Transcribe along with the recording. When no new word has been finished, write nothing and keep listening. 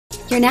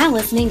You're now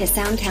listening to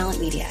Sound Talent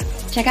Media.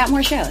 Check out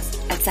more shows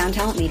at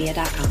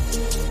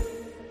soundtalentmedia.com.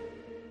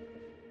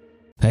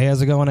 Hey,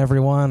 how's it going,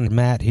 everyone?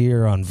 Matt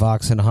here on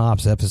Vox and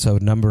Hops,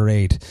 episode number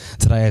 8.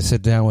 Today I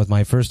sit down with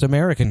my first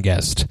American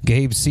guest,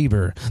 Gabe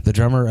Sieber, the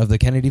drummer of the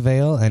Kennedy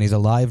Vale, and he's a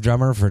live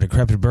drummer for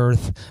Decrepit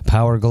Birth,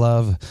 Power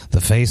Glove,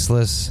 The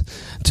Faceless,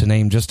 to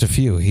name just a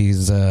few.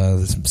 He's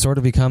sort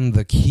of become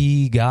the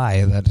key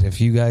guy that if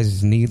you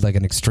guys need like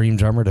an extreme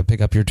drummer to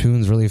pick up your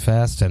tunes really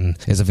fast and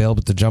is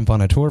available to jump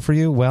on a tour for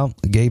you, well,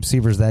 Gabe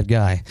Sieber's that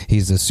guy.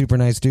 He's a super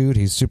nice dude,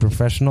 he's super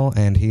professional,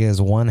 and he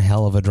is one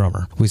hell of a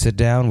drummer. We sit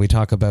down, we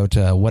talk about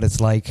what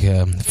it's like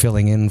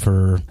filling in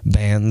for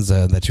bands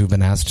that you've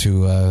been asked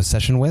to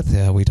session with.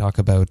 We talk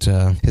about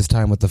his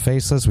time with The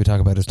Faceless. We talk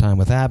about his time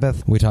with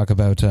Abbott. We talk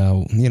about,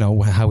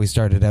 how he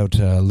started out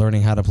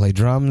learning how to play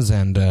drums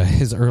and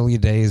his early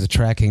days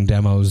tracking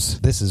demos.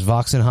 This is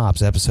Vox and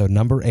Hops, episode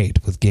number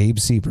 8 with Gabe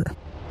Sieber.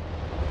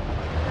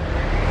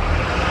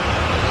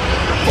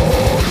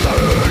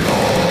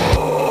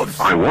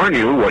 I warn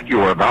you, what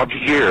you are about to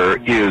hear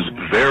is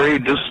very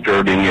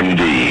disturbing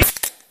indeed.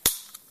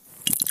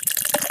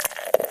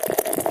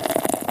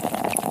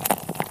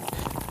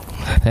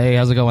 Hey,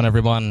 how's it going,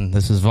 everyone?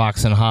 This is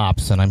Vox and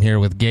Hops, and I'm here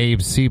with Gabe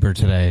Sieber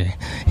today.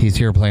 He's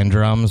here playing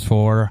drums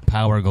for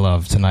Power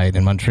Glove tonight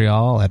in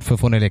Montreal at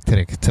Fufun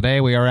Electric. Today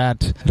we are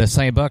at Le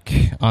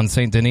Saint-Buc on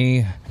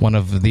Saint-Denis, one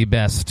of the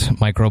best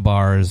micro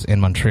bars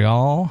in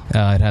Montreal.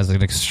 It has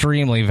an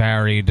extremely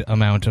varied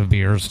amount of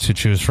beers to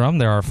choose from.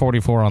 There are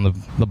 44 on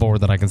the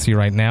board that I can see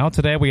right now.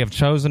 Today we have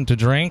chosen to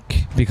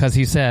drink because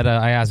he said,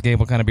 I asked Gabe,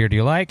 what kind of beer do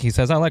you like? He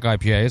says, I like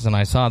IPAs, and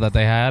I saw that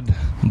they had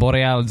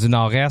Boreal du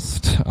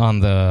Nord-Est on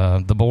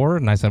the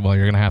board, and I said, well,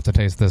 you're going to have to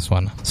taste this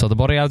one. So the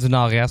Boreal du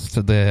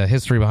Nord-Est, the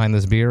history behind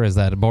this beer is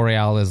that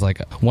Boreal is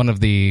like one of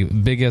the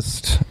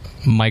biggest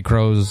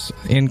micros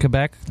in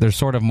Quebec. They're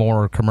sort of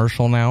more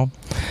commercial now,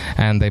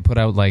 and they put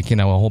out like,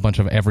 a whole bunch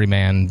of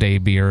everyman day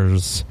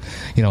beers,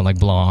 like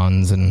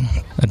blondes and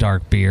a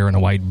dark beer and a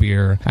white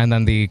beer. And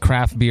then the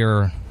craft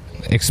beer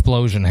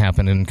explosion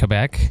happened in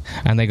Quebec,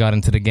 and they got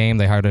into the game.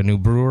 They hired a new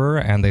brewer,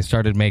 and they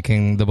started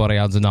making the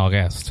Boreal du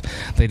Nord-Est.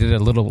 They did a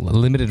little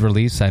limited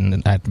release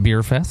at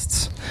beer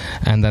fests,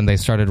 and then they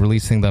started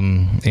releasing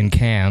them in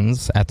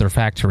cans at their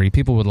factory.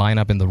 People would line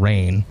up in the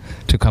rain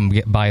to come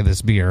buy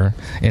this beer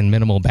in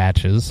minimal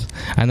batches,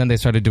 and then they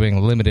started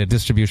doing limited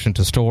distribution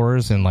to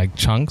stores in like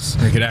chunks.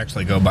 You could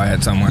actually go buy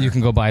it somewhere. You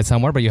can go buy it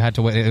somewhere, but you had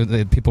to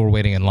wait. People were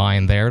waiting in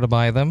line there to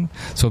buy them,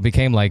 so it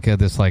became like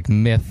this like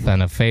myth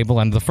and a fable.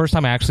 And the first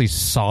time I actually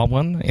saw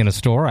one in a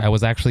store, I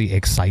was actually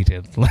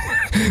excited,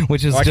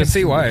 which is I can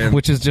see why.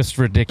 Which is just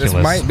ridiculous.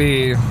 This might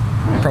be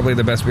probably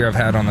the best beer I've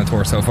had on the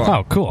tour so far.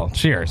 Oh, cool!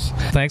 Cheers.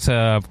 Thanks.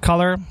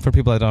 Color for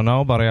people that don't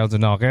know, Boreal du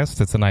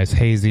Nord-Est. It's a nice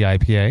hazy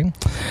IPA.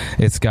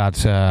 It's got,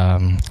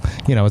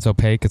 it's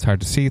opaque. It's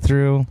hard to see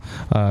through.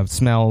 It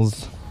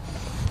smells,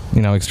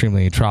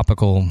 extremely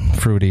tropical,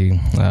 fruity,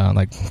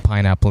 like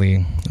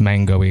pineapple-y,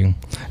 mango-y,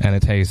 and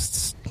it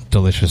tastes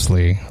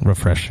deliciously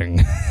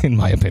refreshing, in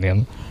my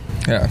opinion.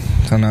 Yeah,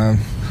 it's on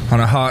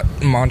a hot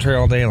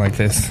Montreal day like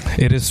this.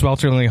 It is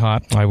swelteringly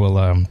hot. I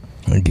will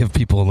give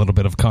people a little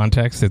bit of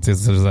context.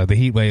 The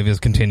heat wave is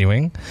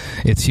continuing.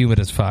 It's humid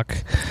as fuck,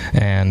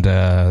 and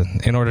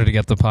in order to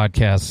get the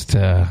podcast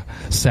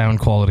sound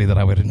quality that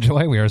I would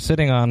enjoy, we are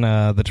sitting on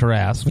the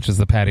terrace, which is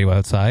the patio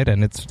outside,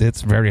 and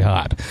it's very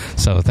hot.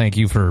 So thank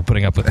you for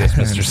putting up with this,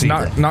 Mr.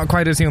 Sieber. Not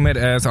quite as humid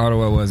as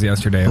Ottawa was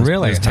yesterday.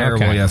 Really? It was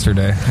terrible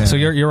yesterday. Yeah. So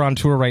you're on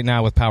tour right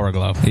now with Power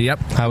Glove. Yep.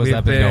 How has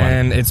that been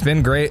going? It's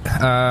been great.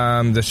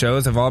 The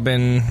shows have all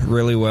been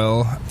really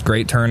well.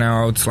 Great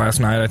turnouts. Last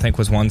night I think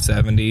was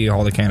 170.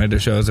 All the Canada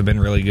shows have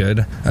been really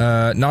good.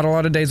 Not a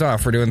lot of days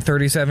off. We're doing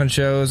 37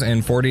 shows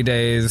in 40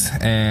 days,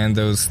 and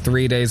those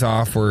 3 days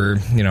off were,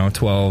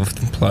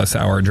 12-plus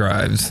hour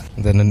drives.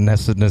 The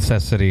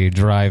necessity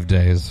drive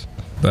days.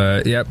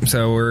 But, yep,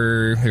 so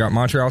we got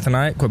Montreal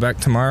tonight, Quebec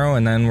tomorrow,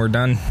 and then we're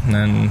done. And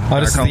then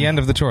this is the end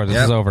of the tour. This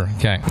is over.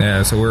 Okay.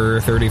 Yeah, so we're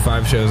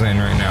 35 shows in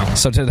right now.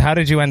 So how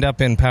did you end up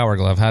in Power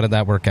Glove? How did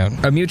that work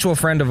out? A mutual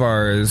friend of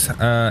ours,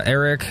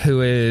 Eric,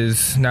 who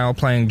is now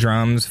playing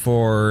drums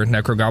for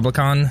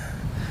Necrogoblicon,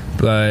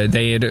 but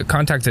they had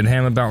contacted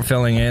him about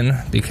filling in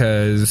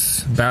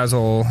because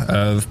Basil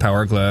of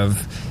Power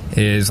Glove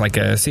is like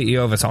a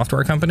CEO of a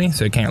software company,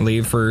 so he can't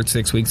leave for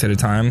 6 weeks at a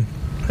time.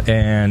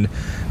 And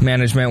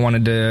management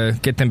wanted to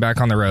get them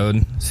back on the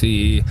road,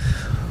 see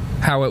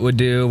how it would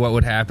do, what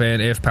would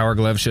happen, if Power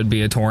Glove should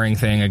be a touring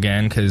thing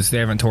again, because they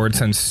haven't toured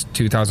since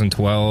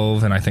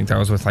 2012, and I think that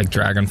was with like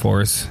Dragon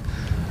Force.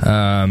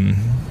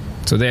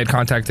 So they had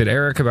contacted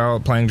Eric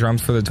about playing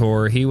drums for the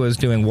tour. He was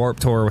doing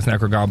Warped Tour with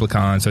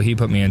Necrogoblicon, so he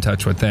put me in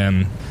touch with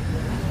them.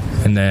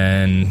 And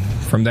then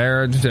from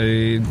there,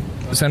 they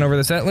sent over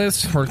the set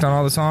list, worked on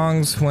all the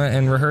songs, went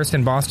and rehearsed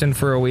in Boston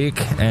for a week,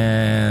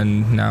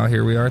 and now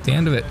here we are at the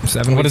end of it,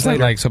 7 What weeks is that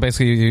later. like? So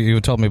basically, you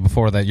told me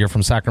before that you're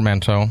from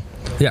Sacramento,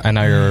 Yeah. and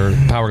now your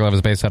Power Glove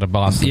is based out of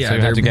Boston, Yeah, so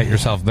you had they're- to get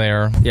yourself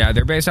there. Yeah,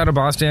 they're based out of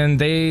Boston.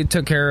 They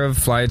took care of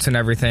flights and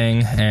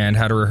everything and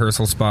had a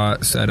rehearsal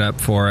spot set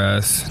up for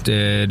us.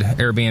 Did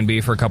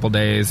Airbnb for a couple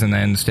days and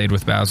then stayed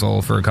with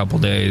Basil for a couple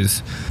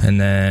days.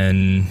 And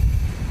then,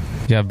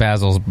 You have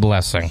Basil's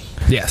blessing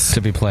yes.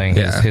 to be playing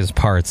Yeah. his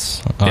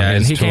parts on Yeah, and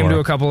his he tour. came to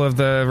a couple of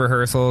the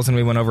rehearsals, and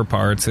we went over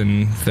parts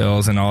and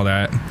fills and all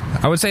that.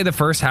 I would say the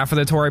first half of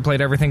the tour, I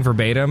played everything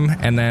verbatim,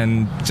 and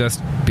then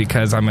just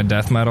because I'm a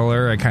death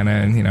metaler, I kind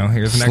of,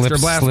 here's an extra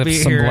blast slip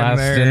beat some here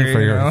blast and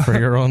there, in for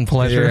your own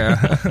pleasure.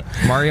 Yeah.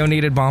 Mario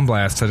needed bomb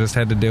blast, I just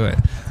had to do it.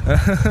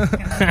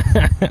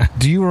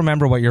 Do you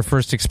remember what your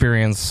first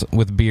experience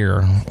with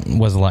beer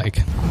was like?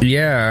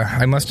 Yeah,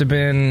 I must have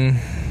been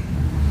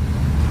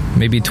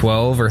maybe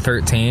 12 or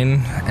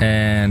 13,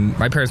 and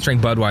my parents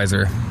drank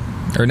Budweiser.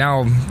 Or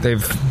now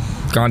they've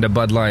gone to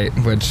Bud Light,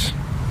 which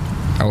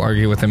I'll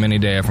argue with them any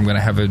day. If I'm going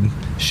to have a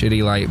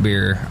shitty light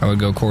beer, I would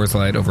go Coors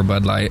Light over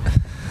Bud Light.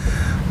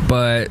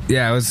 But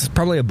yeah, it was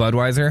probably a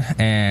Budweiser,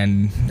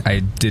 and I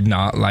did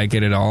not like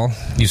it at all.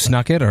 You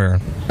snuck it, or?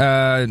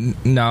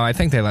 No, I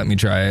think they let me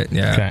try it,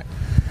 yeah. Okay.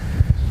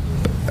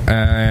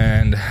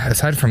 And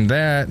aside from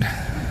that,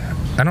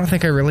 I don't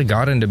think I really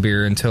got into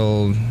beer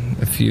until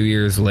a few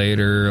years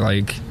later,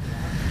 like,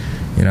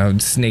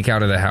 sneak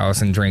out of the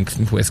house and drink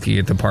whiskey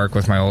at the park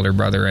with my older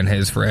brother and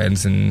his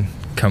friends and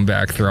come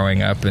back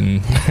throwing up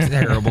and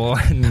terrible,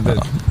 and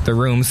the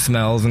room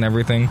smells and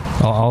everything.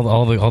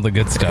 All the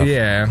good stuff.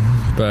 Yeah,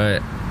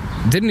 but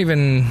didn't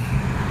even...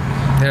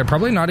 Yeah,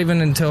 probably not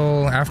even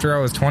until after I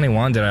was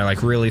 21 did I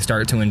really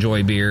start to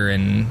enjoy beer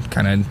and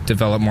kind of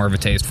develop more of a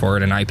taste for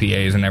it and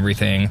IPAs and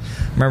everything.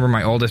 I remember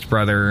my oldest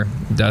brother,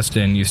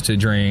 Dustin, used to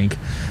drink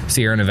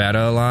Sierra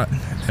Nevada a lot,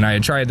 and I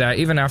had tried that.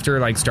 Even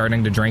after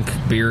starting to drink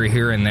beer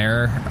here and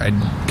there, I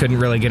couldn't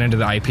really get into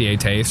the IPA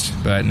taste,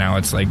 but now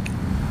it's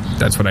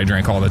that's what I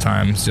drink all the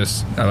time. It's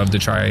just, I love to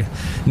try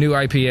new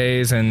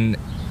IPAs, and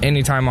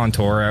anytime on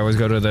tour, I always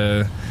go to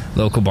the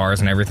local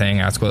bars and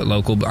everything, ask what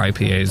local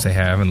IPAs they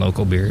have and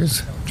local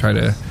beers. Try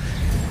to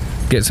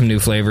get some new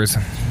flavors.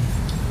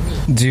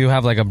 Do you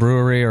have a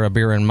brewery or a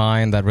beer in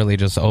mind that really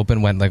just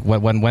opened?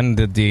 When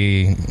did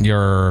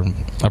your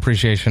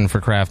appreciation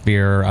for craft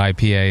beer,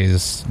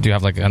 IPAs, do you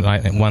have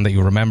one that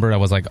you remember that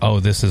was oh,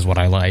 this is what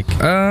I like?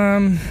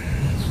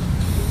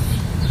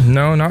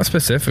 No, not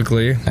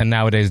specifically. And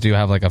nowadays, do you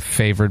have a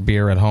favorite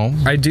beer at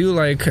home? I do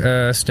like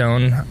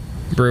Stone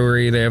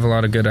Brewery. They have a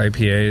lot of good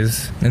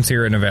IPAs, and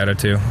Sierra Nevada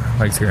too. I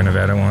like Sierra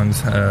Nevada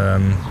ones.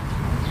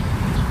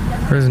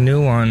 There's a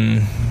new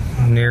one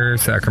near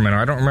Sacramento.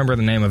 I don't remember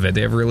the name of it.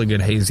 They have really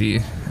good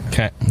hazy.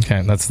 Okay,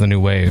 that's the new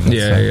wave.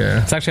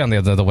 Yeah. It's actually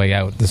on the way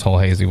out, this whole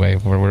hazy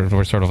wave.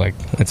 We're sort of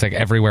it's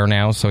everywhere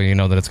now, so you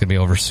know that it's going to be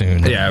over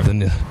soon. Yeah.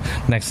 The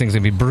next thing's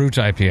going to be Brute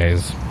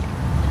IPAs.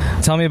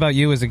 Tell me about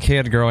you as a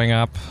kid growing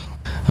up.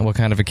 What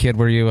kind of a kid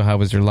were you? How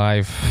was your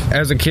life?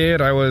 As a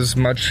kid, I was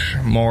much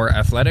more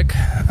athletic.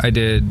 I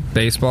did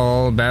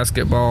baseball,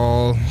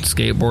 basketball,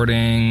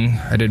 skateboarding.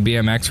 I did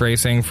BMX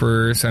racing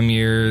for some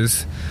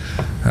years.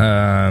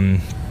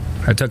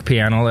 I took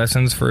piano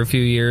lessons for a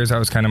few years. That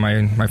was kind of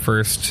my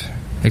first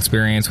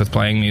experience with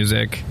playing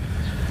music.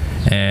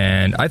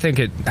 And I think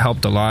it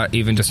helped a lot,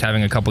 even just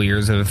having a couple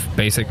years of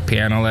basic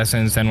piano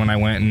lessons. Then when I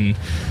went and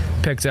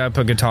picked up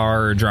a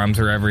guitar or drums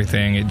or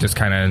everything, it just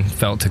kind of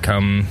felt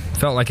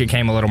like it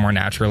came a little more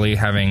naturally,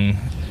 having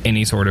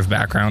any sort of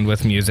background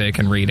with music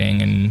and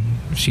reading and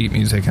sheet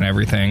music and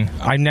everything.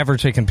 I've never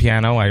taken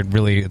piano.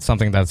 It's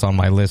something that's on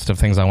my list of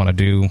things I want to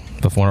do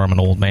before I'm an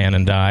old man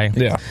and die.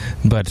 Yeah.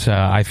 But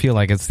I feel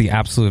like it's the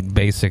absolute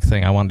basic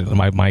thing. I want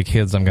my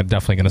kids, I'm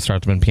definitely going to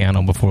start them in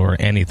piano before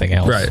anything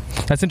else. Right.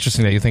 That's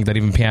interesting that you think that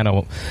even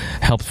piano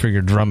helps for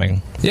your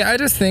drumming. Yeah, I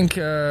just think...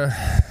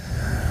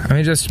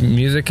 just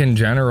music in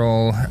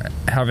general,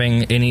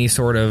 having any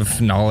sort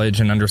of knowledge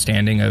and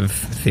understanding of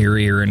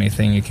theory or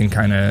anything, you can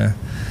kind of,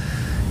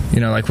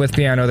 with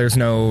piano,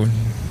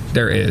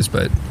 there is,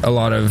 but a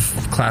lot of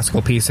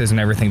classical pieces and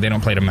everything, they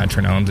don't play to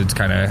metronomes. It's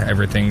kind of,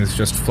 everything's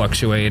just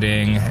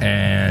fluctuating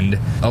and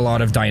a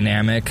lot of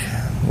dynamic,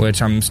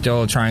 which I'm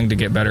still trying to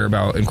get better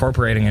about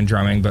incorporating in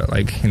drumming, but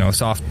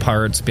soft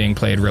parts being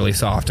played really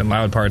soft and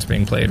loud parts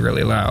being played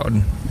really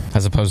loud.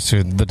 As opposed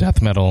to the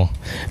death metal,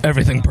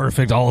 everything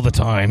perfect all the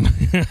time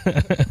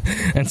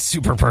and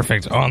super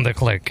perfect on the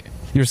click.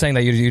 You were saying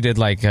that you did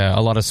a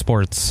lot of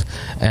sports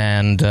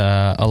and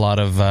a lot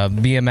of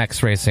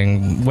BMX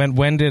racing.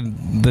 When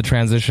did the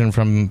transition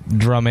from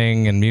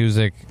drumming and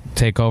music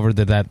take over?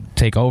 Did that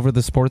take over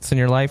the sports in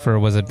your life, or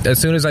was it... As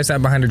soon as I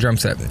sat behind a drum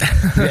set.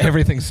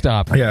 Everything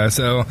stopped. Yeah,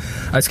 so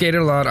I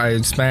skated a lot.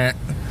 I spent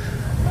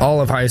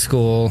all of high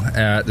school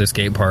at the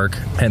skate park,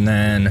 and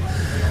then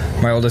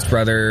my oldest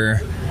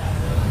brother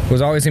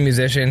was always a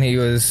musician. He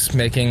was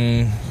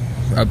making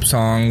up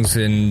songs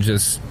and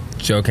just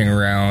joking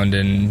around,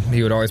 and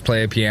he would always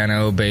play a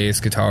piano, bass,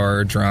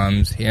 guitar,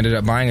 drums. He ended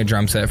up buying a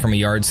drum set from a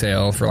yard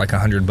sale for like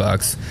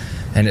 $100,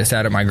 and it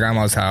sat at my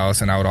grandma's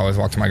house, and I would always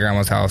walk to my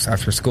grandma's house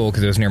after school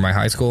because it was near my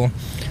high school.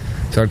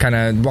 So I'd kind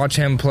of watch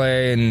him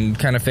play and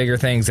kind of figure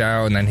things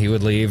out, and then he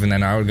would leave, and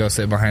then I would go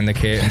sit behind the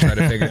kit and try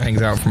to figure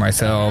things out for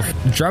myself.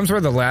 Drums were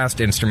the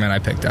last instrument I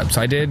picked up. So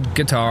I did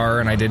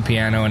guitar and I did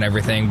piano and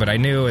everything, but I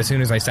knew as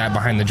soon as I sat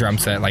behind the drum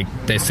set, like,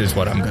 this is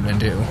what I'm going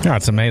to do. Oh,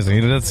 it's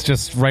amazing. That's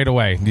just right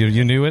away.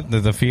 You knew it,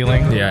 the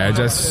feeling? Yeah,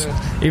 just,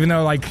 even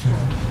though, like,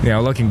 you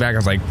know, looking back, I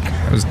was like,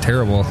 it was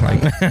terrible,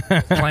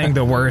 like, playing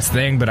the worst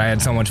thing, but I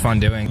had so much fun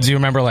doing. Do you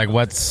remember, like,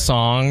 what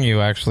song you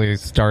actually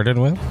started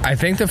with? I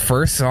think the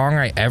first song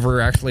I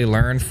ever actually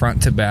learned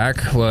front to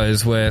back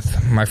was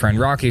with my friend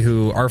Rocky,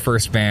 who, our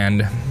first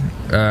band,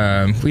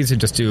 we used to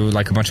just do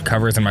like a bunch of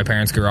covers in my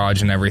parents'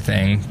 garage and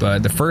everything,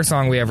 but the first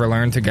song we ever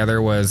learned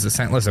together was The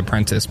Scentless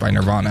Apprentice by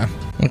Nirvana.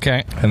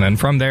 Okay. And then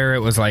from there it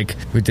was like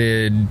we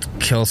did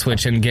Kill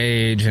Switch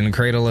Engage and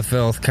Cradle of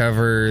Filth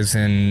covers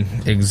and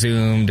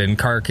Exhumed and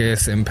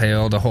Carcass,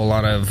 Impaled, a whole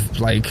lot of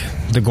like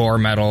the gore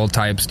metal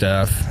type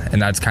stuff,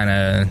 and that's kind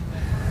of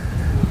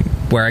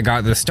where I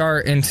got the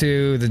start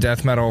into the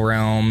death metal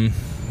realm,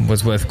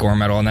 was with gore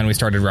metal, and then we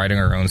started writing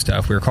our own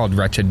stuff. We were called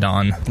Wretched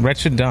Dawn.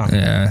 Wretched Dawn.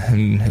 Yeah,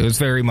 and it was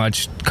very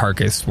much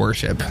Carcass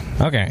worship.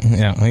 Okay,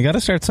 yeah, you got to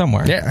start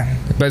somewhere. Yeah,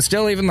 but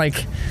still, even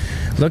like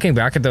looking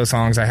back at those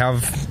songs, I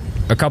have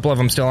a couple of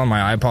them still on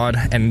my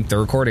iPod, and the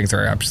recordings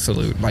are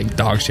absolute like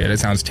dog shit. It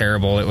sounds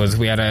terrible.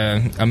 We had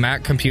a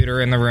Mac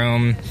computer in the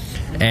room,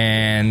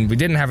 and we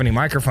didn't have any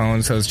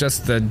microphones, so it's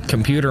just the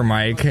computer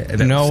mic.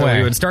 No way.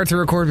 We would start to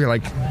record, be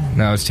like,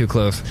 no, it's too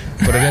close.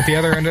 Put it at the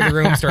other end of the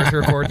room, start to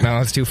record, no,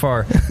 it's too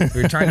far.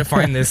 We were trying to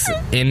find this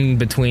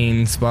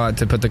in-between spot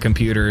to put the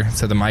computer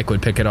so the mic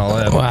would pick it all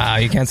up. Wow,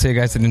 you can't say you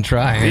guys didn't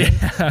try.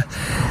 Yeah.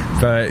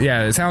 But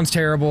yeah, it sounds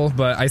terrible,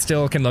 but I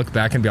still can look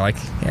back and be like,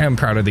 yeah, I'm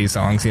proud of these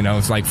songs. You know,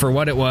 it's like, for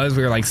what it was,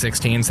 we were like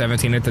 16,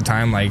 17 at the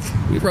time. Like,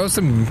 we wrote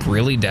some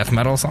really death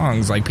metal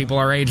songs. Like, people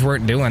our age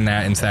weren't doing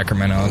that in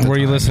Sacramento. Were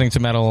you listening to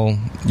metal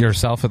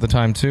yourself at the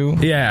time too?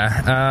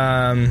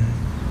 Yeah.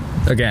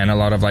 Again, a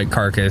lot of like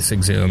Carcass,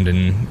 Exhumed,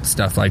 and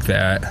stuff like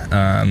that.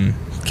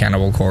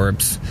 Cannibal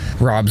Corpse,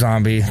 Rob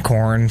Zombie,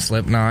 Korn,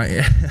 Slipknot.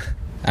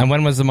 And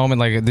when was the moment,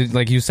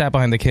 like you sat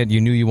behind the kit,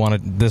 you knew you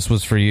wanted, this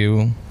was for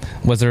you?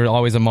 Was there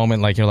always a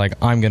moment like you're like,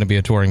 I'm going to be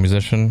a touring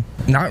musician?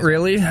 Not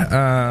really.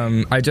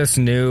 I just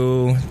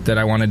knew that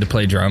I wanted to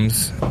play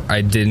drums.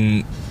 I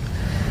didn't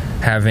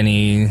have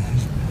any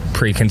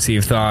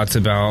preconceived thoughts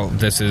about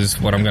this is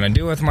what I'm going to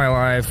do with my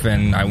life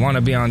and I want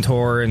to be on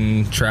tour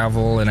and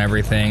travel and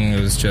everything. It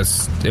was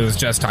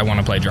just I want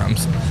to play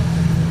drums.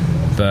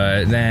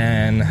 But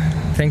then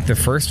I think the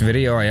first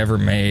video I ever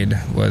made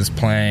was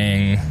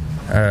playing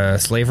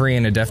Slavery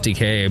in a Death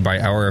Decay by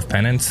Hour of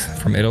Penance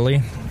from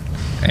Italy.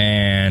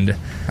 And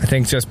I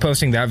think just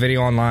posting that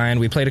video online,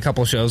 we played a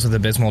couple shows with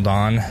Abysmal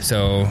Dawn,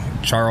 so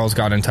Charles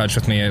got in touch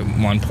with me at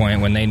one point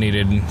when they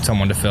needed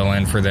someone to fill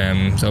in for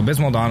them. So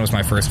Abysmal Dawn was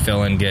my first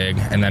fill-in gig,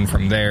 and then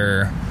from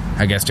there,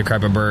 I guess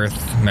Decrepit Birth,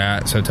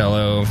 Matt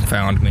Sotelo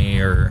found me,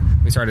 or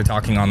we started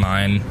talking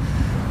online,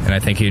 and I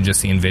think he had just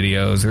seen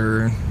videos,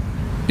 or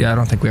yeah, I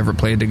don't think we ever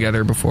played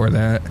together before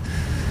that.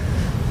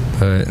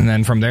 And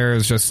then from there, it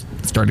was just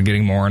started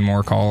getting more and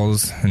more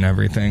calls and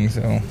everything.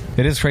 So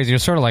it is crazy. You're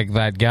sort of like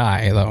that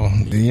guy, though.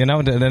 You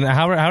know,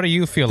 how do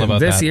you feel about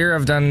this that? year,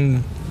 I've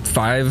done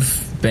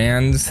 5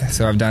 bands.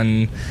 So I've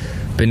done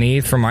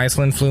Beneath from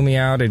Iceland flew me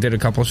out. I did a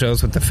couple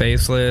shows with The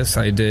Faceless.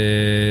 I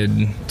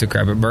did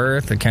Decrepit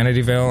Birth at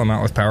Kennedyville. I'm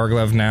out with Power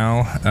Glove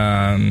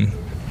now.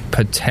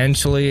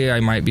 Potentially, I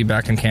might be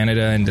back in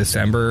Canada in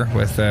December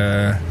with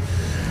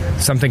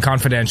something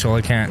confidential.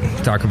 I can't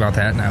talk about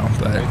that now,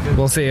 but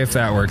we'll see if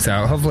that works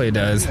out. Hopefully it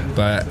does.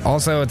 But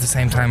also at the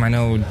same time,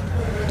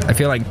 I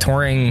feel like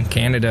touring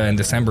Canada in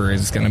December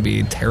is going to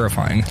be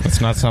terrifying.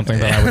 It's not something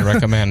that I would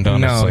recommend,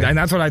 honestly. No, and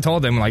that's what I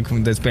told them. Like,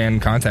 when this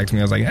band contacted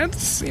me, I was like, that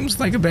seems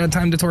like a bad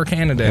time to tour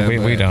Canada.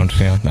 We don't.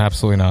 Yeah,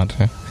 absolutely not.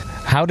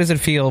 How does it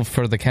feel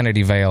for the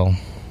Kennedyvale?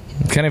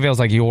 Kennedyvale's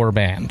like your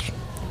band.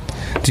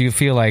 Do you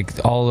feel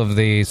like all of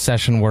the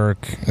session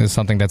work is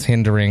something that's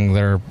hindering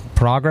their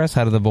progress?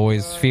 How do the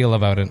boys feel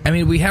about it? I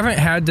mean, we haven't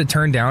had to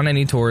turn down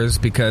any tours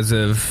because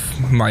of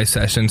my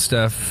session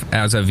stuff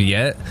as of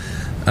yet.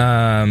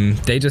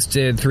 They just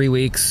did 3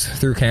 weeks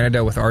through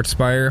Canada with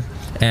Archspire,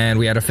 and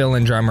we had a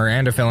fill-in drummer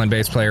and a fill-in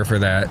bass player for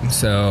that.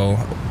 So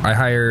I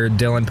hired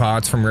Dylan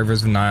Potts from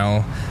Rivers of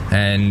Nile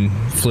and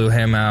flew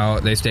him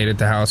out. They stayed at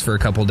the house for a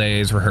couple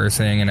days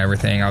rehearsing and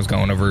everything. I was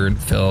going over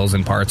fills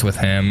and parts with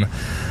him,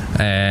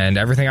 and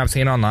everything I've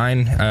seen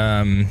online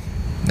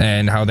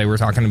and how they were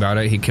talking about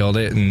it, he killed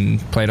it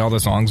and played all the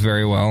songs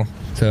very well.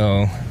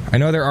 So I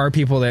know there are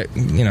people that,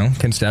 you know,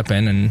 can step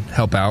in and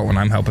help out when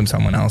I'm helping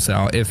someone else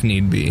out if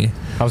need be.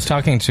 I was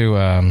talking to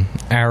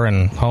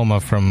Aaron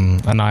Homa from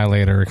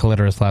Annihilator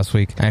Clitoris last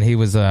week, and he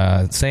was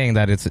saying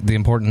that it's the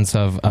importance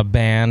of a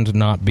band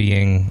not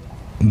being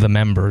the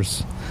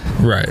members.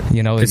 Right.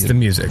 You know, it's the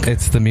music.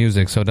 It's the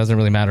music, so it doesn't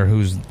really matter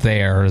who's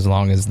there as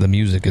long as the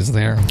music is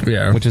there.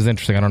 Yeah. Which is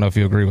interesting. I don't know if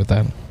you agree with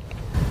that.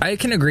 I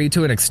can agree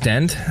to an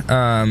extent.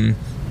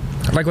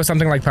 Like with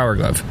something like Power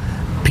Glove.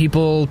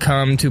 People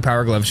come to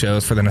Power Glove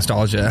shows for the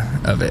nostalgia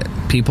of it.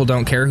 People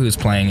don't care who's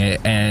playing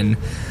it, and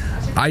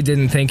I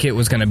didn't think it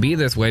was going to be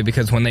this way,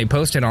 because when they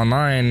posted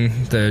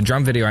online the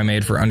drum video I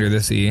made for Under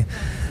the Sea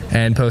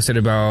and posted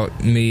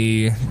about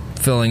me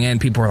filling in,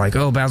 people were like,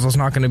 oh, Basil's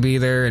not going to be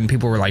there, and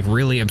people were like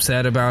really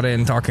upset about it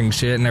and talking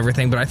shit and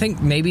everything. But I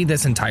think maybe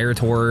this entire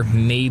tour,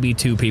 maybe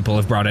 2 people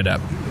have brought it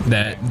up,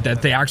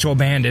 that the actual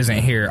band isn't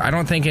here. I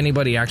don't think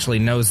anybody actually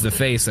knows the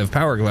face of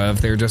Power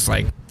Glove. They're just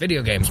like,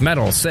 video games,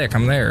 metal, sick,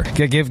 I'm there.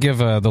 Give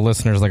the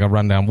listeners like a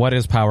rundown. What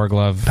is Power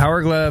Glove?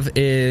 Power Glove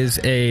is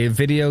a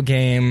video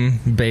game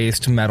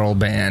based metal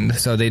band.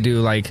 So they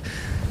do like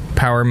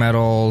power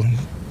metal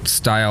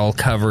style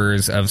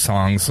covers of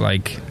songs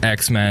like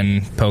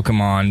X-Men,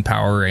 Pokemon,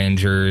 Power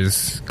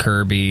Rangers,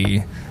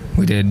 Kirby.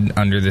 We did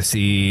Under the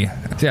Sea.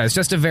 Yeah, it's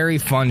just a very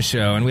fun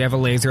show, and we have a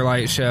laser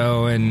light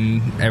show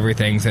and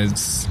everything. So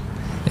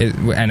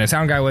and a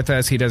sound guy with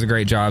us, he does a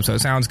great job, so it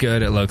sounds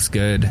good, it looks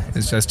good.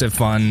 It's just a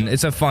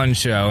fun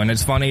show, and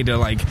it's funny to,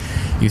 like,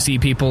 you see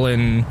people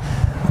in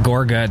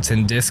Gore Guts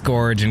and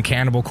Disgorge and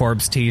Cannibal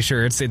Corpse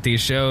t-shirts at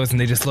these shows, and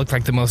they just look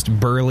like the most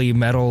burly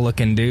metal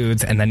looking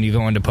dudes, and then you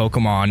go into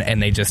Pokemon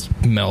and they just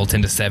melt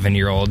into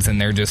 7-year-olds and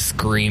they're just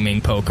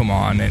screaming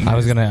Pokemon. And I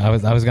was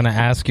gonna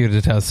ask you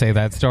to say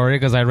that story,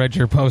 because I read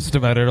your post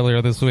about it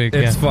earlier this week.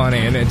 It's funny,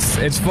 and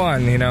it's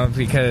fun, you know,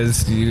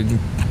 because you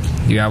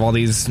have all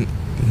these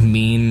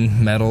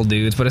mean metal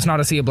dudes, but it's not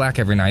a Sea of Black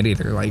every night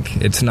either. Like,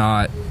 it's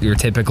not your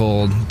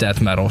typical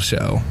death metal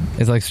show.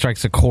 It's like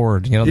strikes a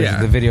chord, you know,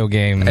 the video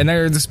game. And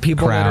there's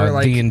people crowd, that are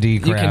like, D&D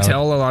crowd. You can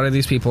tell a lot of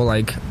these people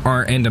like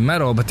aren't into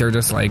metal, but they're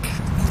just like,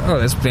 oh,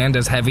 this band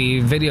does heavy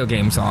video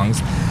game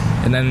songs.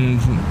 And then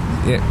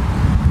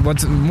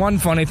what's one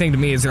funny thing to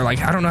me is they're like,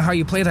 I don't know how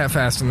you play that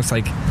fast, and it's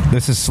like,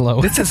 this is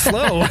slow. This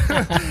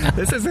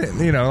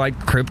isn't, you know, like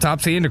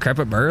Cryptopsy and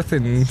Decrepit Birth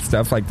and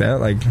stuff like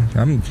that. Like,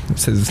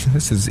 this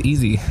is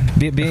easy.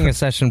 Being a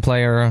session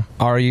player,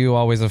 are you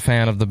always a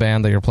fan of the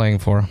band that you're playing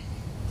for?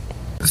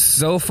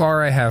 So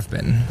far, I have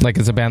been. Like,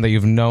 it's a band that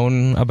you've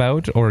known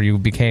about, or you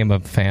became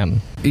a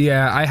fan?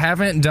 Yeah, I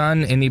haven't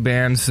done any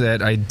bands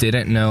that I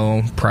didn't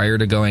know prior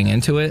to going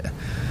into it.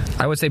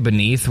 I would say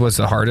Beneath was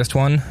the hardest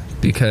one,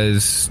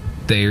 because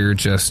they're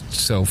just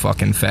so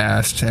fucking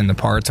fast, and the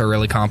parts are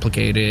really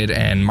complicated.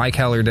 And Mike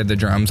Heller did the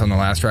drums on the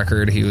last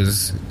record.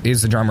 He's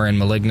the drummer in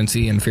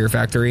Malignancy and Fear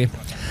Factory,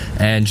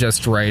 and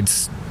just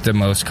writes the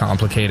most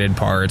complicated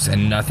parts,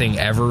 and nothing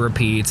ever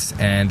repeats.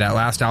 And that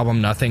last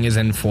album, nothing is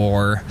in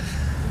 4.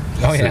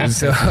 Oh yeah,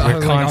 so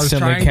I was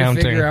trying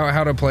to figure out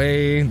how to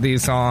play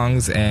these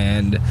songs,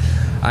 and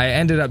I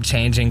ended up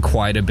changing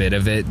quite a bit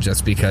of it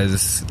just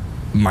because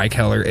Mike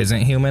Heller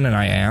isn't human and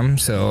I am,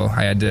 so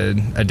I had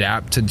to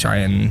adapt to try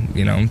and,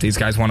 you know, these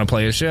guys want to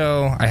play a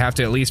show, I have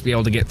to at least be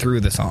able to get through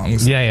the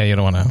songs. Yeah, you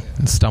don't want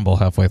to stumble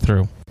halfway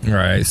through.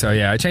 Right, so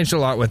yeah, I changed a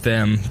lot with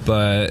them,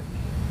 but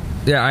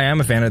yeah, I am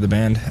a fan of the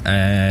band,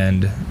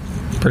 and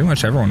pretty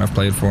much everyone I've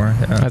played for.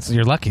 Yeah.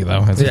 You're lucky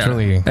though. It's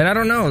really... And I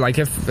don't know, like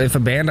if a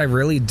band I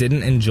really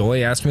didn't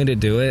enjoy asked me to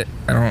do it,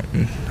 I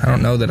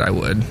don't know that I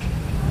would.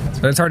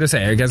 But it's hard to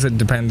say. I guess it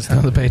depends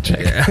on the paycheck.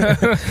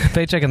 Yeah.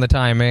 Paycheck and the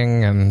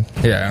timing. And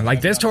yeah,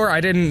 like this tour,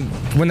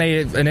 when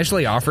they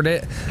initially offered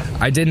it,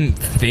 I didn't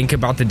think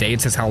about the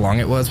dates as how long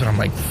it was, but I'm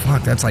like,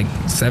 fuck, that's like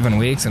 7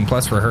 weeks, and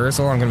plus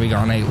rehearsal, I'm going to be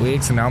gone 8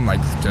 weeks, and now I'm like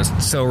just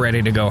so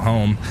ready to go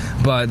home.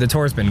 But the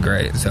tour's been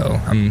great, so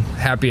I'm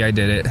happy I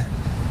did it.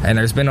 And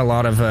there's been a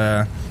lot of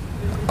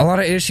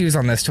issues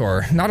on this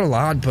tour. Not a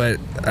lot, but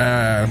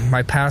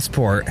my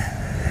passport,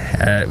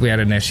 we had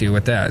an issue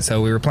with that.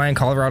 So we were playing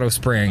Colorado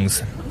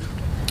Springs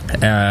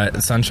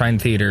at Sunshine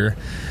Theater,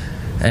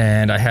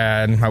 and I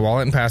had my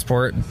wallet and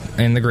passport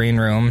in the green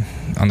room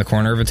on the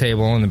corner of a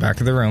table in the back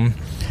of the room.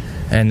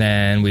 And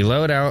then we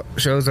load out,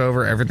 show's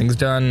over, everything's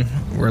done,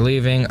 we're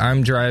leaving.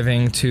 I'm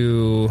driving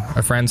to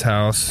a friend's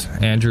house,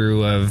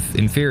 Andrew of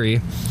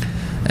Inferi,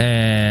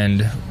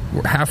 and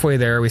halfway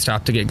there we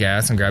stopped to get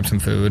gas and grab some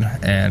food,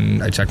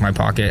 and I check my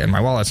pocket and my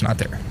wallet's not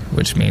there,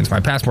 which means my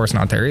passport's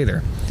not there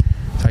either.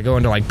 So I go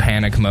into like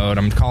panic mode.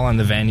 I'm calling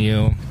the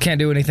venue. Can't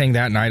do anything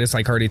that night. It's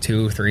like already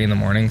 2, 3 in the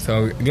morning.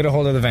 So I get a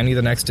hold of the venue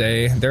the next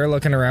day. They're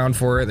looking around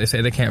for it. They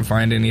say they can't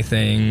find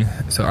anything.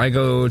 So I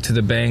go to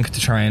the bank to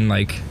try and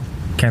like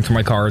cancel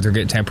my cards or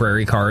get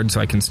temporary cards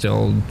so I can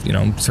still, you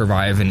know,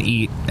 survive and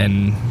eat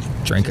and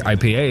drink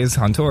IPAs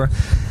on tour.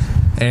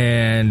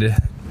 And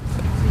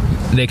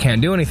they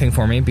can't do anything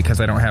for me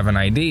because I don't have an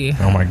ID.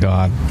 Oh my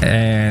God.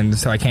 And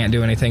so I can't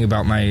do anything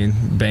about my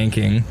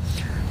banking.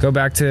 Go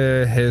back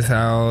to his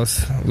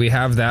house. We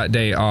have that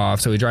day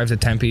off, so we drive to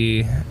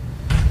Tempe.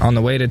 On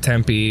the way to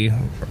Tempe,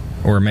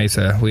 or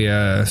Mesa. We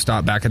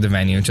stopped back at the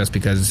venue just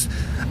because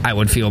I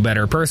would feel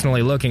better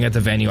personally looking at the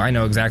venue. I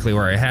know exactly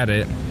where I had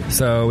it.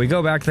 So we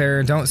go back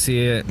there, don't see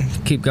it,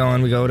 keep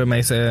going. We go to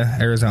Mesa,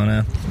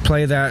 Arizona,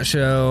 play that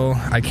show.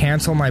 I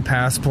cancel my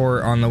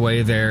passport on the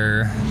way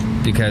there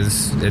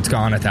because it's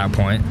gone at that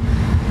point.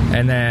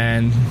 And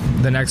then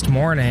the next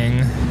morning,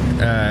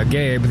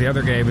 Gabe, the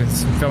other Gabe,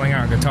 is filling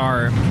out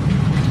guitar.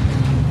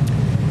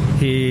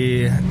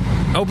 He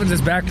opens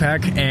his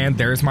backpack, and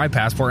there's my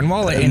passport and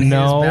wallet in his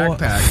backpack.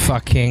 No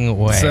fucking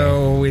way.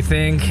 So we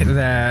think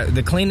that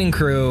the cleaning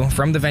crew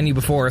from the venue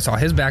before saw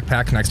his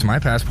backpack next to my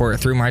passport,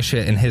 threw my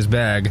shit in his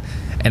bag,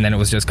 and then it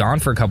was just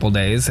gone for a couple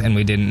days, and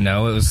we didn't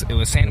know. It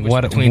was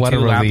sandwiched between two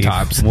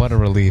laptops. What a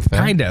relief. Eh?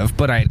 Kind of,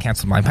 but I had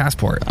canceled my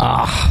passport.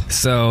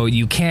 So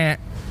you can't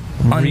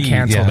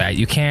uncancel that.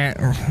 You can't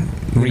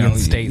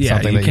reinstate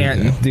something. You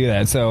can't do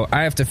that. So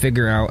I have to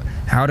figure out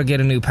how to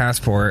get a new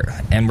passport,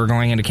 and we're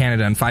going into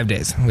Canada in 5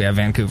 days. We have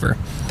Vancouver.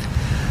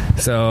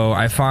 So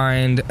I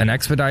find an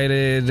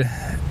expedited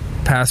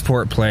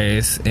passport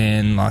place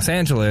in Los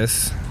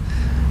Angeles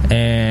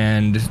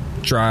and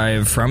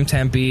drive from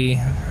Tempe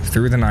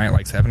through the night,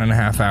 like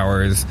 7.5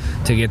 hours,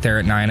 to get there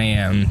at 9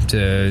 a.m.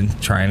 to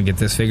try and get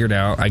this figured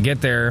out. I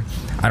get there.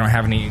 I don't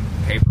have any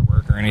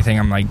paperwork or anything.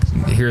 I'm like,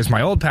 here's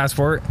my old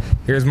passport.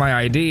 Here's my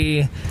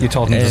ID. You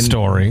told him the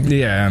story.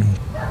 Yeah.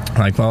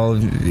 Like, well,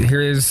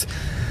 here's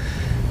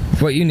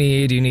what you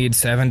need. You need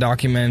 7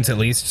 documents, at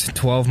least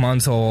 12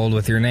 months old,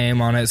 with your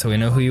name on it so we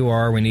know who you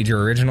are. We need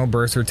your original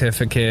birth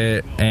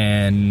certificate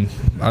and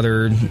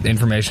other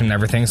information and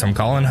everything. So I'm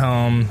calling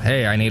home.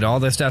 Hey, I need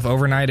all this stuff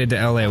overnighted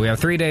to LA. We have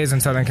 3 days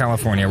in Southern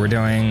California. We're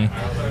doing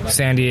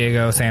San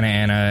Diego, Santa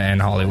Ana, and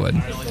Hollywood.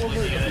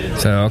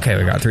 So, okay,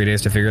 we got 3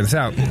 days to figure this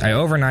out. I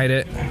overnight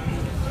it.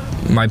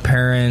 My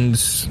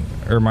parents,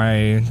 or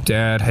my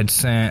dad, had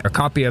sent a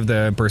copy of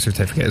the birth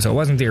certificate, so it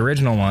wasn't the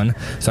original one.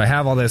 So I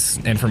have all this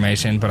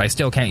information, but I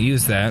still can't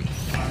use that.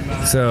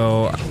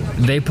 So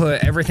they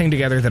put everything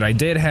together that I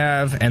did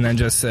have, and then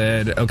just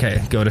said,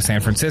 okay, go to San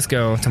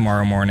Francisco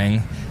tomorrow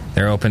morning.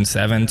 They're open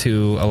 7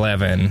 to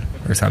 11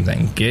 or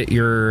something. Get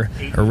your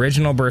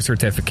original birth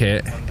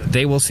certificate.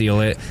 They will seal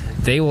it.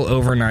 They will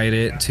overnight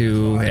it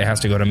it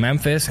has to go to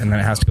Memphis, and then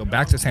it has to go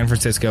back to San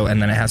Francisco,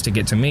 and then it has to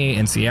get to me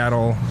in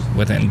Seattle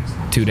within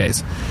 2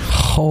 days.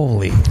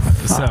 Holy fuck.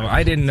 So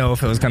I didn't know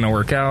if it was going to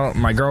work out.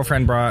 My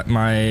girlfriend brought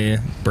my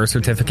birth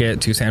certificate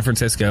to San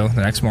Francisco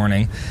the next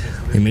morning.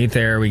 We meet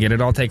there. We get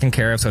it all taken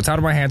care of. So it's out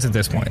of my hands at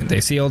this point.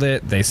 They sealed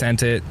it. They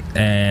sent it.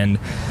 And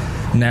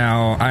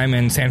now I'm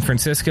in San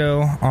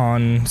Francisco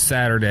on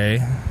Saturday.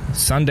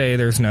 Sunday,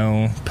 there's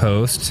no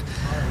post.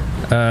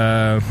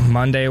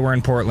 Monday, we're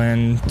in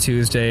Portland.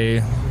 Tuesday,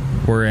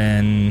 Saturday, we're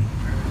in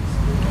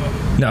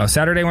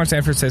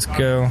San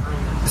Francisco.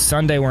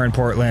 Sunday, we're in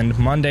Portland.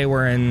 Monday,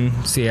 we're in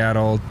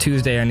Seattle.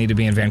 Tuesday, I need to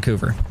be in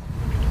Vancouver.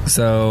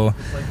 So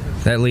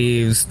that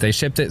leaves, they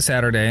shipped it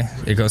Saturday.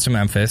 It goes to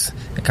Memphis.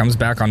 It comes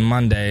back on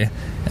Monday.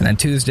 And then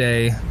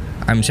Tuesday,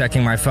 I'm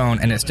checking my phone,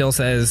 and it still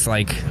says,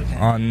 like,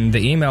 on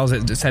the emails,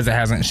 it says it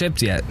hasn't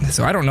shipped yet.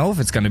 So I don't know if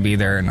it's going to be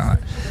there or not.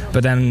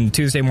 But then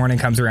Tuesday morning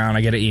comes around,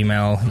 I get an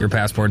email, your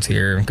passport's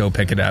here, go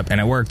pick it up. And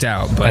it worked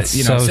out. But, That's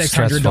so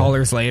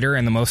 $600 later,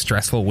 in the most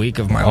stressful week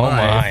of my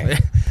life. My.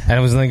 And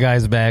it was in the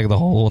guy's bag the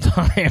whole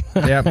time.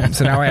 Yep.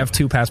 So now I have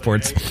 2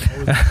 passports.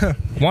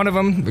 One of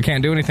them we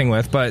can't do anything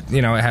with, but,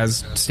 it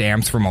has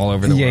stamps from all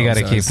over the world. Yeah, you got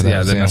to keep those.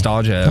 Yeah, the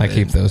nostalgia. I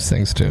keep those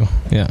things, too.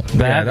 Yeah.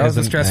 That was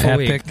a stressful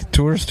epic week.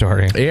 Tour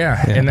story. Yeah.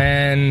 And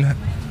then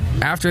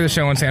after the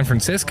show in San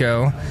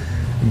Francisco,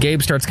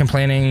 Gabe starts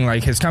complaining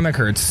like his stomach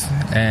hurts,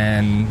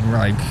 and we're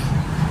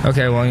like,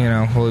 okay,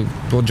 well,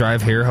 we'll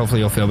drive here. Hopefully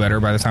you'll feel better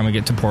by the time we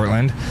get to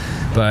Portland.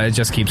 But it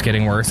just keeps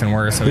getting worse and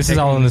worse. So this is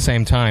all in the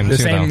same time,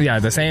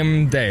 the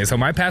same day. So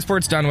my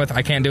passport's done with.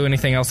 I can't do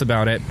anything else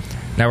about it.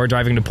 Now we're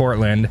driving to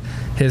Portland.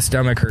 His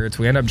stomach hurts.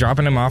 We end up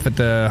dropping him off at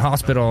the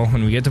hospital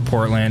when we get to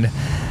Portland.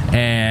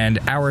 And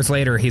hours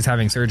later, he's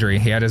having surgery.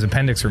 He had his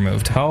appendix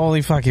removed.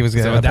 Holy fuck, he was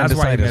getting appendicitis.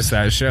 That's why he missed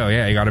that show.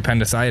 Yeah, he got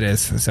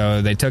appendicitis.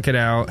 So they took it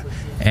out,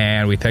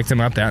 and we picked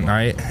him up that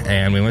night,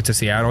 and we went to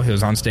Seattle. He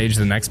was on stage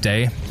the next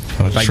day.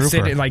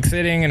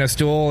 Sitting in a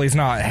stool. He's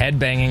not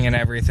headbanging and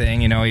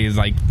everything. He's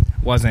like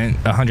wasn't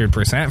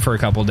 100% for a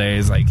couple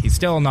days. Like, he's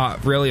still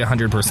not really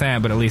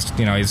 100%, but at least,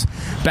 he's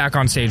back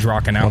on stage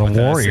rocking out with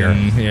warrior. Us.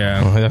 And,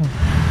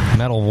 yeah.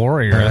 Metal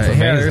warrior. That's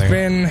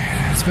amazing.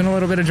 It's been a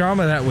little bit of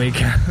drama that week.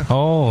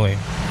 Holy.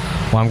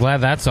 Well, I'm glad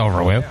that's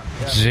over with.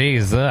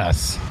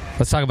 Jesus.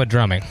 Let's talk about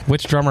drumming.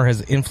 Which drummer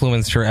has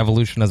influenced your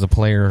evolution as a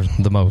player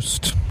the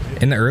most?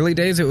 In the early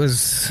days, it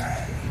was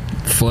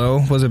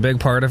Flo was a big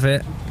part of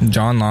it.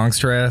 John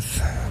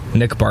Longstreth,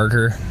 Nick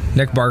Barker.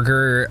 Nick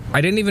Barker,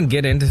 I didn't even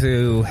get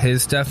into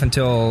his stuff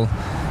until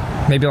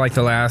maybe like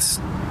the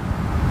last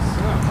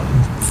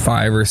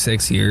 5 or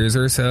 6 years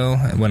or so,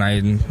 when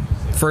I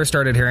first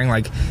started hearing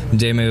like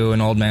Dimmu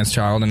and Old Man's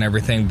Child and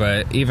everything.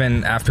 But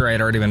even after I had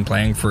already been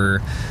playing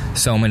for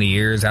so many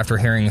years, after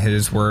hearing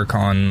his work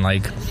on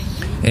like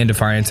In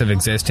Defiance of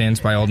Existence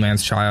by Old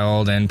Man's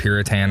Child and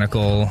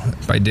Puritanical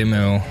by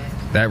Dimmu,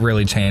 that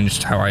really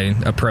changed how I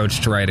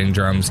approached writing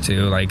drums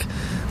too, like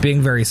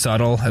being very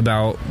subtle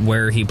about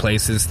where he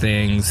places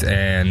things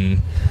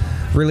and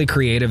really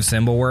creative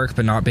cymbal work,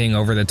 but not being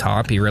over the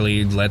top. He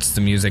really lets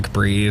the music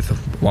breathe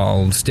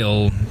while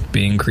still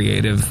being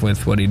creative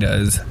with what he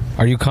does.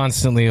 Are you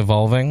constantly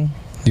evolving?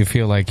 Do you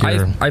feel like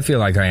you're... I feel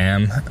like I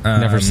am.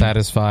 Never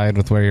satisfied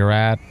with where you're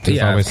at?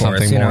 There's always of course.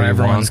 Something more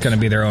everyone's going to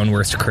be their own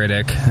worst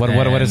critic. What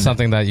is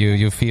something that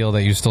you feel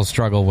that you still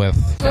struggle with?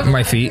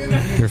 My feet.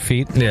 Your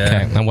feet? Yeah.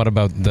 Okay. And what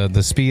about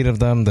the speed of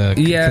them? The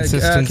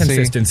consistency?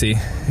 Consistency.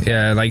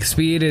 Yeah, like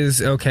speed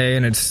is okay,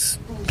 and it's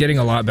getting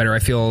a lot better. I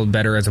feel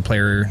better as a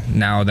player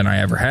now than I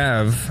ever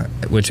have,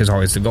 which is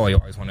always the goal. You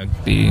always want to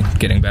be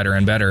getting better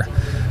and better.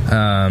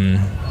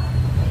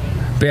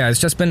 But yeah, it's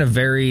just been a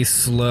very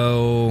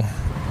slow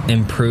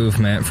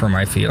improvement for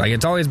my feet. Like,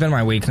 it's always been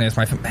my weakness.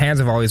 My hands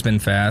have always been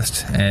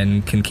fast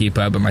and can keep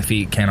up, but my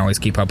feet can't always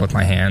keep up with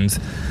my hands.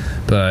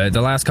 But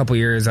the last couple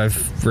years,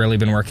 I've really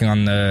been working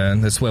on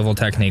the swivel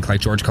technique, like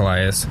George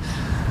Callias.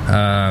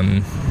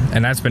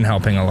 And that's been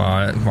helping a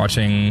lot.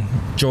 Watching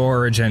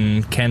George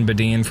and Ken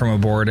Badine from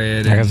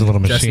Aborted,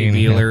 and Jesse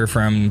Beeler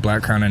from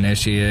Black Crown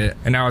Initiate,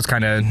 and now it's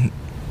kind of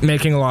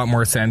making a lot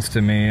more sense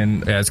to me,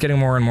 and it's getting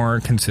more and more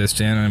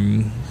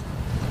consistent.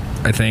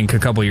 I think a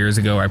couple years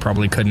ago I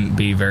probably couldn't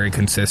be very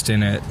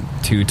consistent at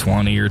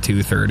 220 or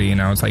 230.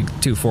 Now it's like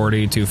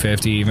 240,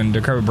 250. Even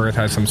Decrepit Birth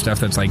has some stuff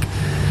that's like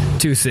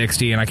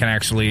 260, and I can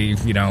actually,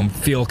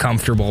 feel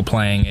comfortable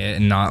playing it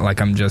and not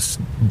like I'm just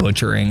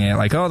butchering it.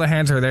 Like, oh, the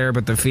hands are there,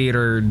 but the feet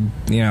are,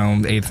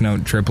 eighth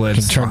note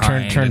triplets. Turn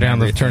down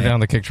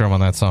the kick drum on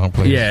that song,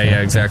 please.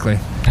 Yeah, exactly.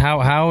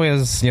 How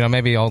is,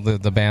 maybe all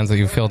the bands that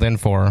you filled in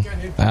for,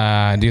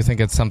 do you think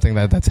it's something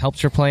that's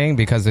helped your playing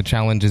because it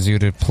challenges you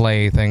to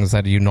play things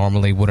that you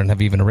normally wouldn't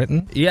have even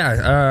written?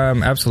 Yeah,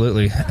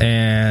 absolutely.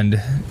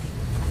 And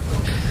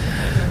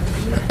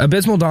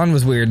Abysmal Dawn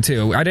was weird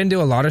too. I didn't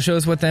do a lot of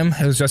shows with them.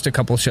 It was just a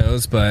couple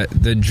shows, but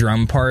the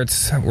drum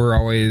parts were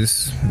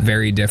always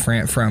very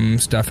different from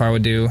stuff I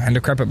would do. And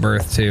Decrepit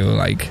Birth too.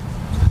 Like,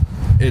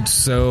 it's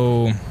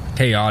so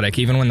chaotic.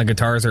 Even when the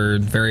guitars are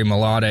very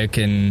melodic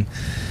and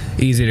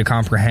easy to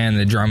comprehend,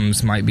 the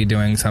drums might be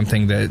doing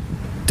something that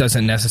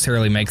doesn't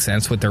necessarily make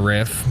sense with the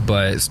riff,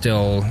 but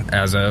still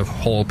as a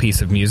whole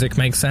piece of music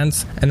makes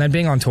sense. And then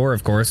being on tour,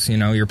 of course,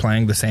 you're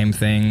playing the same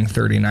thing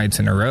 30 nights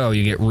in a row.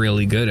 You get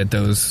really good at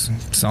those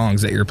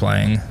songs that you're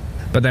playing.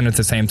 But then at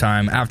the same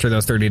time, after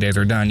those 30 days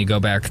are done, you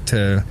go back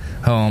to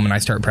home and I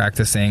start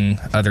practicing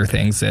other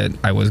things that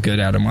I was good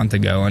at a month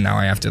ago, and now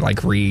I have to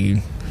like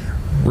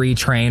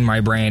retrain my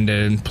brain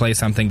to play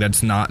something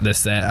that's not the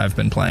set I've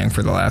been playing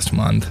for the last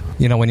month.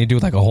 When you do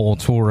like a whole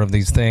tour of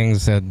these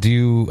things, how do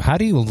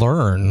you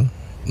learn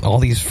all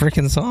these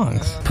freaking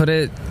songs? Put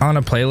it on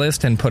a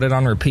playlist and put it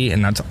on repeat,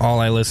 and that's all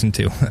I listen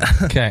to.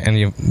 Okay, and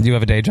you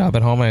have a day job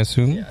at home, I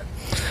assume? Yeah.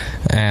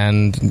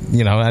 And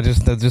I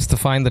just to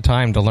find the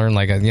time to learn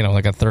like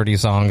a 30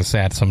 song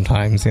set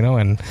sometimes,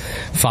 and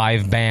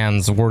 5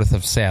 bands worth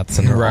of sets,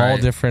 and they're all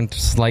different,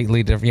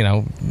 slightly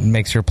different.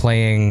 Makes your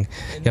playing,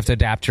 you have to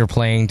adapt your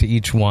playing to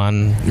each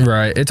one.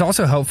 Right. It's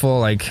also helpful,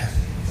 like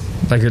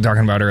you're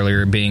talking about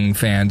earlier, being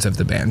fans of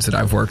the bands that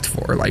I've worked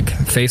for. Like,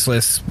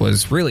 Faceless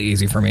was really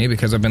easy for me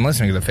because I've been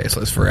listening to the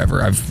Faceless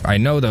forever. I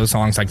know those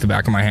songs like the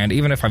back of my hand.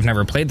 Even if I've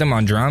never played them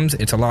on drums,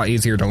 it's a lot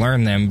easier to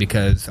learn them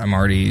because I'm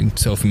already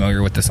so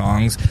familiar with the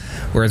songs.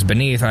 Whereas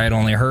Beneath, I had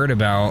only heard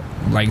about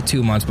like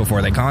 2 months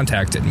before they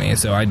contacted me,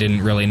 so I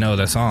didn't really know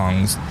the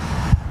songs.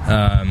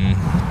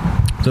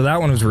 So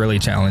that one was really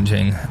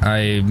challenging.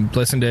 I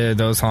listened to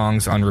those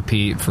songs on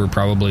repeat for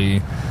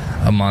probably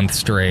a month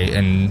straight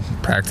and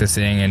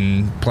practicing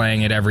and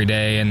playing it every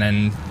day, and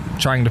then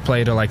trying to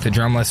play to like the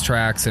drumless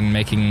tracks and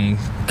making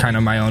kind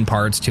of my own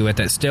parts to it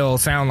that still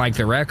sound like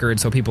the record,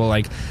 so people,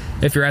 like,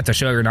 if you're at the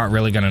show, you're not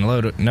really going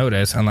to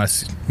notice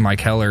unless Mike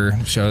Heller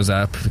shows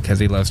up because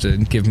he loves to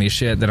give me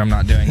shit that I'm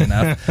not doing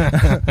enough.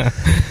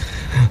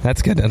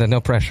 That's good.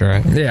 No pressure,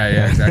 right?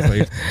 Yeah,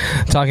 exactly.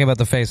 Talking about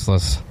the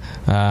Faceless,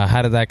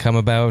 how did that come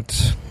about?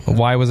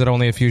 Why was it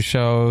only a few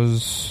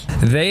shows?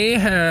 They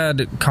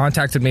had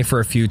contacted me for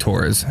a few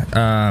tours.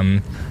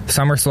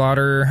 Summer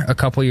Slaughter a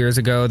couple years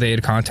ago, they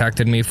had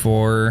contacted me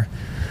for,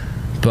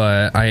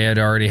 but I had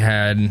already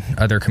had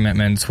other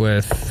commitments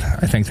with,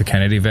 I think, the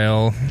Kennedy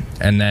Vale.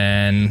 And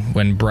then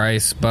when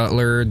Bryce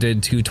Butler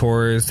did 2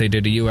 tours, they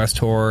did a U.S.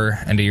 tour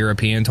and a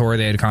European tour.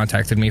 They had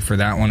contacted me for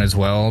that one as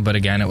well. But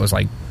again, it was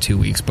like 2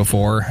 weeks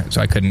before,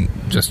 so I couldn't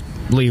just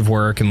leave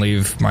work and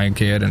leave my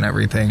kid and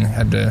everything.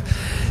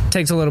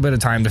 Takes a little bit of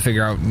time to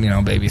figure out,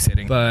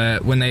 babysitting.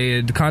 But when they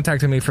had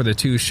contacted me for the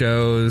 2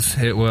 shows,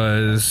 it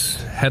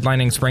was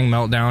headlining Spring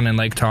Meltdown in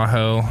Lake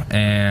Tahoe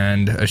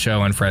and a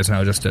show in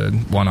Fresno, just a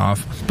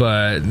one-off.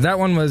 But that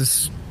one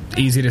was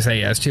easy to say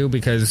yes to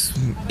because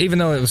even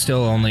though it was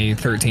still only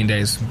 13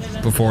 days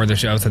before the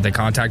shows that they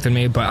contacted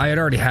me, but I had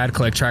already had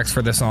click tracks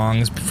for the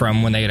songs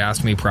from when they had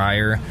asked me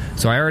prior.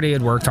 So I already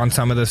had worked on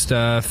some of the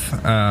stuff.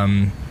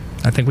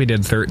 I think we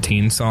did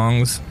 13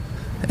 songs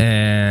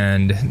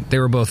and they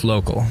were both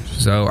local,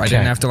 so I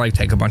didn't have to like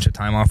take a bunch of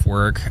time off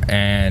work,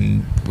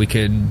 and we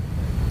could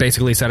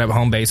basically set up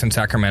home base in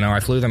Sacramento. I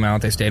flew them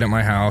out. They stayed at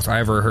my house. I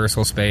have a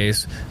rehearsal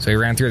space, so we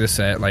ran through the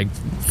set like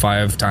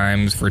 5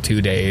 times for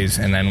 2 days,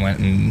 and then went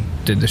and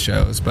did the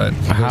shows. But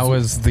how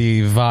was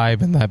the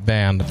vibe in that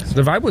band?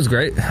 The vibe was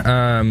great.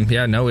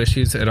 Yeah, no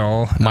issues at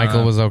all.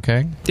 Michael was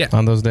okay. Yeah,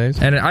 on those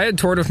days. And I had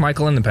toured with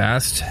Michael in the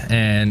past,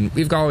 and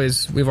we've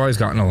always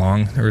gotten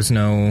along. There was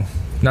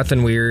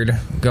nothing weird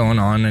going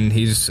on, and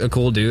he's a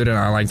cool dude, and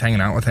I liked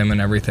hanging out with him and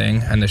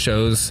everything. And the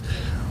shows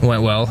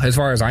went well, as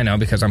far as I know,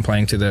 because I'm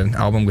playing to the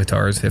album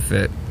guitars. If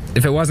it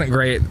wasn't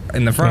great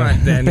in the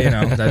front, then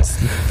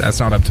that's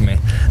not up to me.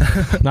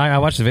 No, I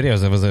watched the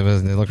videos.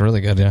 It looked really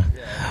good. Yeah.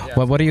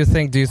 What do you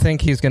think? Do you think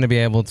he's going to be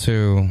able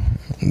to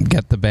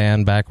get the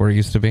band back where it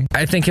used to be?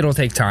 I think it'll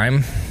take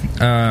time.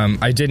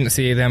 I didn't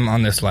see them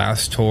on this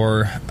last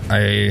tour.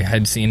 I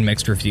had seen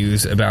mixed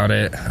reviews about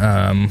it,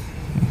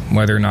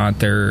 whether or not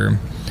they're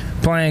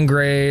playing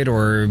great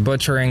or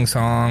butchering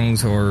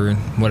songs or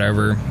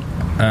whatever.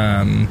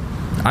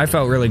 I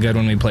felt really good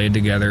when we played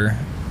together.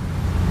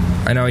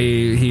 I know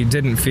he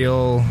didn't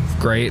feel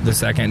great the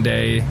second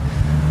day,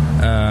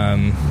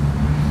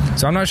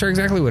 so I'm not sure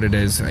exactly what it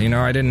is.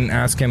 I didn't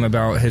ask him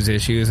about his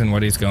issues and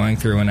what he's going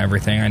through and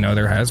everything. I know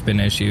there has been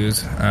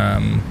issues,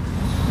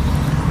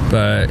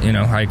 but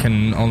I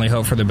can only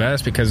hope for the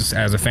best, because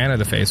as a fan of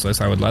the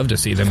Faceless, I would love to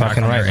see them back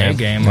on their A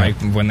game, like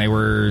when they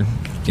were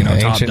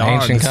top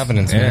dogs. Ancient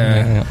Covenants.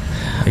 Yeah.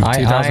 Like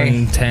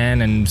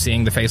 2010, and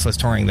seeing the Faceless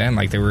touring then,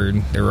 like they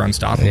were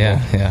unstoppable.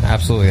 Yeah,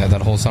 absolutely.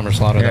 That whole Summer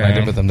Slaughter that I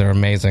did with them, they're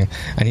amazing.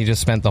 And he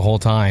just spent the whole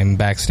time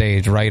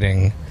backstage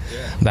writing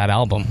that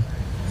album.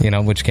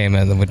 Which came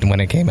in when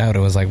it came out, it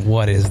was like,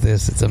 what is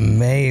this? It's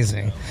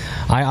amazing.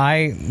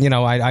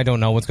 I don't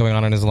know what's going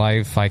on in his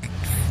life. I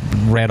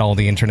read all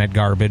the internet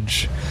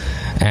garbage,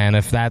 and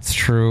if that's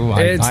true,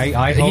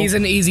 I hope he's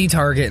an easy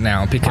target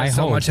now, because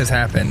so much has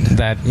happened.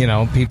 That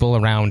people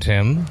around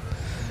him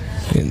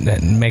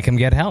make him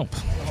get help,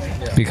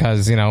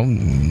 because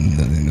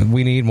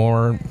we need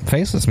more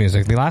Faceless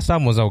music. The last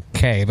album was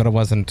okay, but it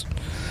wasn't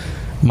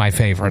my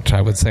favorite,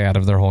 I would say, out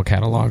of their whole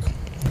catalog.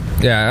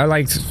 Yeah, I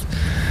liked.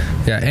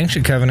 Yeah,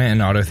 Ancient Covenant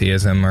and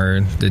Autotheism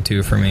are the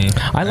two for me.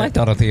 I liked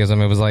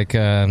Autotheism. It was like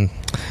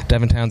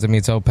Devin Townsend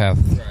meets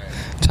Opeth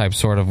type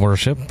sort of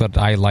worship, but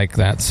I like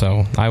that,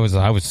 so I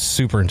was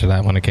super into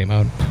that when it came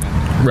out.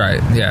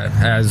 Right, yeah.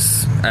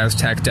 As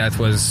Tech Death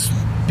was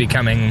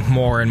becoming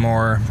more and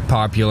more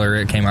popular,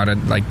 it came out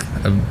at like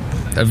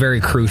a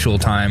very crucial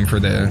time for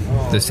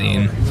the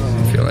scene,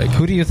 I feel like.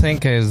 Who do you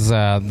think is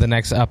the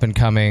next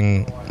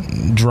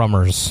up-and-coming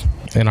drummers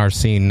in our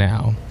scene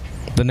now?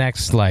 The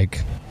next,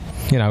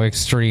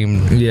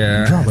 extreme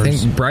drummers. I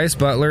think Bryce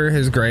Butler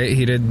is great.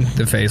 He did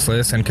the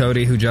Faceless, and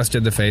Cody, who just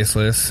did the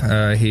Faceless,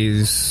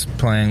 he's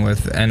playing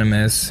with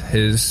Enemis.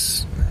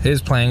 His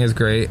playing is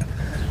great.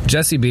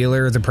 Jesse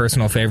Beeler is a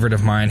personal favorite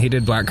of mine. He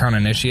did Black Crown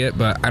Initiate,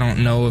 but I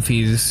don't know if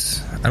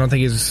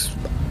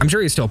I'm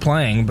sure he's still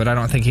playing, but I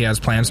don't think he has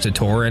plans to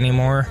tour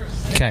anymore.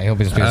 Okay, he'll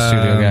just be a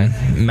studio guy.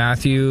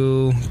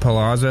 Matthew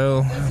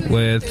Palazzo,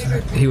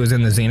 he was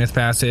in the Zenith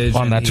Passage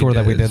on that tour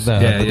that we did, the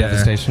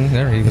Devastation.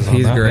 There, he was on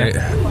He's that, great.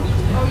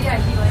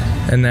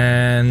 Yeah. And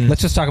then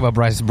let's just talk about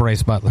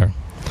Bryce Butler.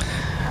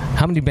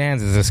 How many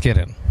bands is this kid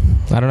in?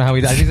 I don't know how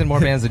he does. He's in more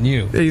bands than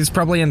you. He's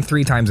probably in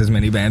 3 times as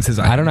many bands as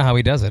I am. I don't know how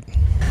he does it.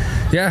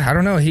 Yeah, I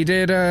don't know. He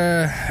did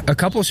a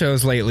couple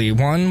shows lately.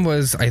 One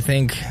was, I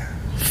think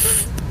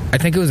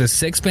it was a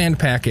 6-band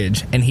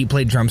package, and he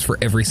played drums for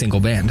every single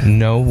band.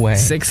 No way.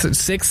 6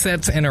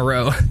 sets in a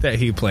row that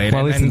he played.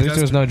 Well, at least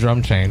there was no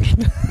drum change.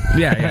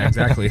 Yeah,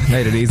 exactly.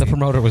 Made it easy. The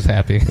promoter was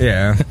happy.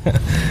 Yeah.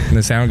 And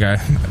the sound guy.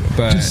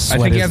 But I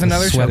think he has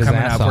another show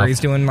coming up where he's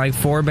doing like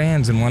 4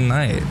 bands in one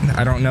night.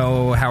 I don't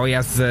know how he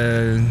has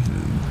the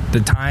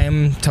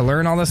time to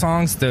learn all the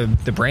songs,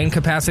 the brain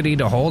capacity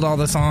to hold all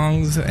the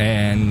songs,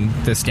 and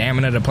the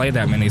stamina to play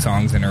that many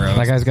songs in a row.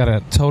 That guy's got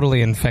a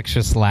totally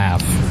infectious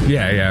laugh.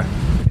 Yeah,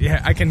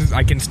 I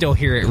can still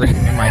hear it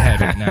written in my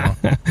head right now.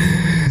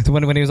 So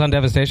when he was on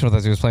Devastation with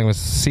us, he was playing with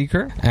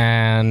Seeker,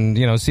 and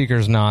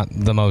Seeker's not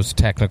the most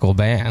technical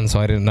band, so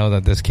I didn't know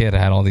that this kid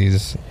had all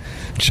these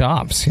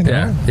chops.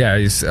 Yeah,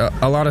 he's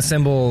a lot of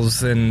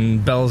cymbals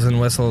and bells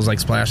and whistles, like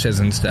splashes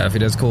and stuff. He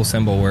does cool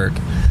cymbal work.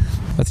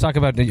 Let's talk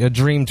about a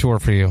dream tour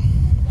for you.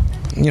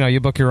 You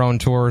book your own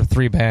tour,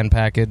 3-band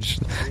package,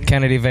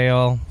 Kennedy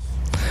Vale,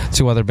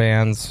 2 other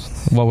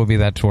bands. What would be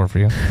that tour for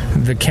you?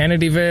 The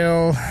Kennedy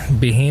Vale,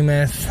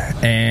 Behemoth,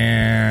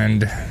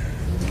 and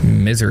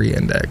Misery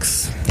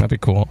Index. That'd be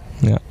cool.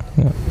 Yeah.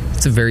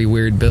 It's a very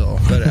weird bill,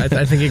 but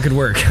I think it could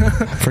work.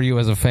 For you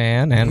as a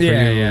fan, and for you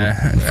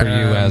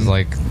as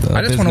like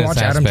I just want to watch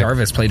Adam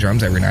Jarvis play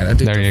drums every night. That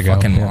dude's a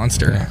fucking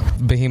monster. Yeah.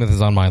 Behemoth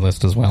is on my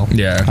list as well.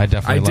 Yeah. I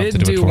definitely love to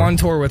do a tour. One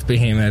tour with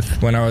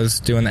Behemoth when I was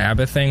doing the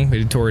Abbott thing.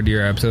 We toured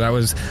Europe, so that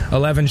was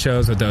 11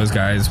 shows with those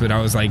guys, but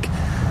I was like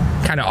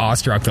kind of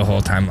awestruck the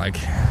whole time, like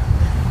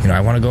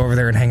I want to go over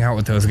there and hang out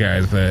with those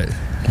guys, but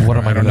what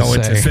am I don't know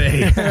what to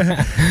say.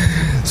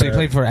 So you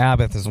played for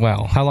Abbott as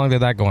well. How long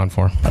did that go on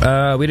for?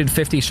 We did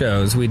 50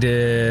 shows. We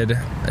did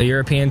a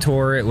European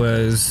tour. It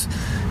was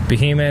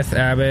Behemoth,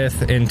 Abbott,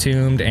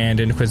 Entombed, and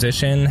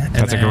Inquisition. And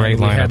that's a great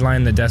lineup. We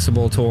headlined the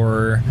Decibel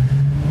tour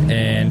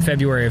in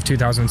February of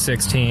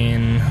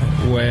 2016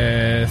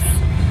 with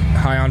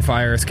High on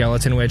Fire,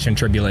 Skeleton Witch, and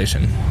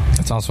Tribulation.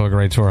 That's also a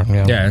great tour.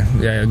 Yeah.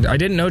 I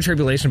didn't know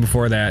Tribulation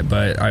before that,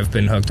 but I've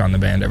been hooked on the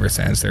band ever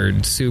since.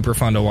 They're super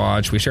fun to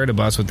watch. We shared a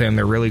bus with them.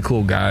 They're really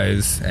cool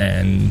guys,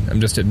 and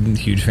I'm just a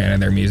huge fan of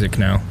their music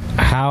now.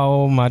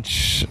 How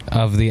much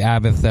of the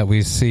Abbott that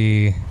we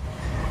see,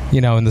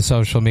 in the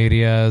social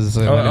medias,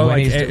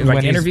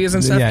 like interviews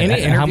and stuff? Yeah, any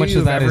interview how much you've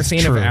of that ever is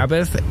seen true? of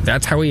Abbott,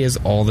 that's how he is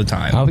all the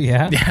time. Oh,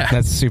 yeah? Yeah.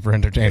 That's super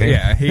entertaining.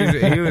 Yeah,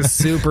 he was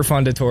super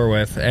fun to tour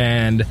with,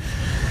 and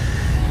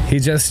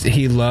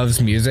he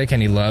loves music,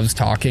 and he loves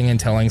talking and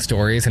telling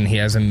stories, and he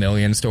has a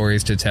million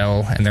stories to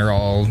tell, and they're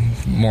all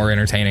more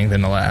entertaining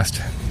than the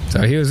last.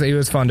 So he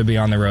was fun to be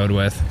on the road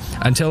with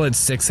until it's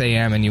 6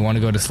 a.m. and you want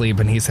to go to sleep,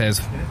 and he says,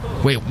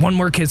 wait, one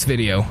more Kiss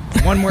video,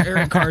 one more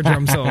Eric Carr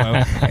drum solo,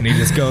 and he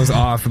just goes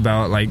off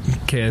about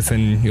Kiss,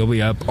 and you'll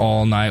be up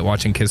all night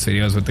watching Kiss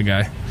videos with the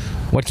guy.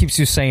 What keeps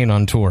you sane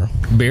on tour?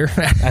 Beer.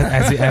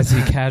 as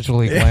he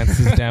casually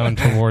glances down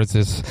towards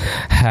his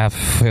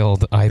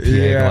half-filled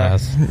IPA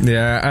glass.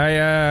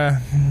 Yeah,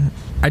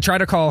 I try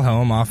to call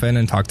home often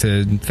and talk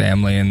to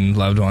family and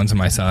loved ones and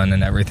my son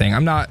and everything.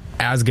 I'm not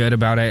as good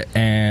about it,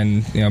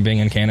 and being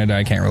in Canada,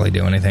 I can't really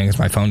do anything because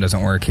my phone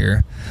doesn't work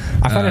here.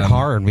 I find it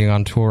hard being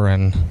on tour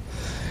and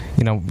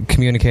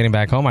communicating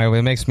back home.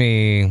 It makes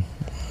me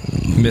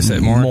miss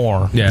it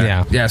more.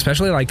 Yeah,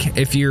 especially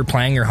if you're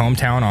playing your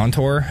hometown on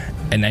tour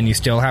and then you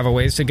still have a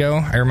ways to go.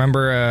 I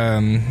remember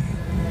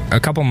a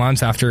couple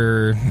months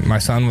after my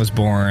son was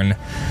born,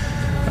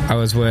 I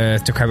was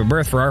with Decrepit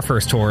Birth for our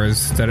first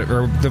tours,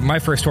 my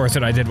first tours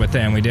that I did with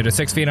them. We did a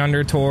 6 Feet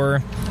Under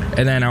tour,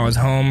 and then I was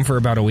home for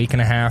about a week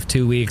and a half,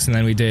 2 weeks, and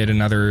then we did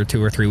another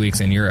 2 or 3 weeks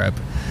in Europe.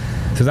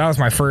 So that was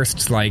my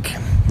first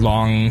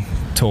long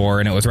tour,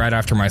 and it was right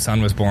after my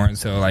son was born.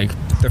 So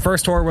the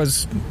first tour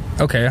was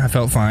okay. I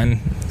felt fine.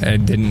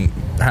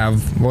 I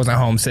wasn't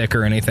homesick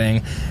or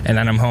anything. And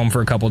then I'm home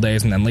for a couple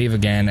days and then leave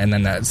again. And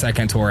then that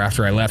second tour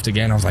after I left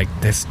again, I was like,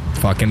 this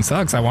fucking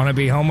sucks. I want to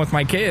be home with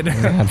my kid.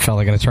 Yeah, it felt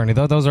like an eternity.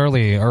 Those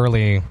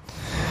early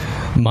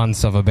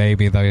months of a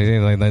baby,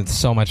 though,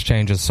 so much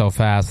changes so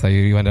fast that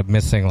you end up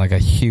missing a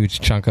huge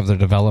chunk of their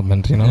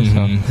development.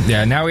 Mm-hmm. So.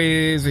 Yeah, now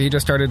he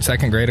just started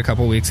second grade a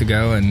couple weeks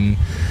ago, and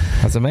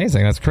that's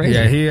amazing. That's crazy.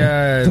 Yeah, he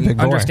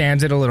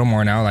understands it a little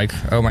more now.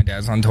 My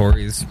dad's on tour.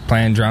 He's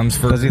playing drums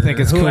for. Does he think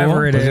it's whoever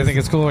cool? it Does is. he think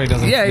it's cool? Or he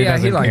doesn't. Yeah,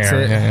 he likes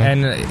care. it, Yeah.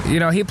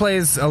 And he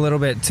plays a little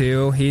bit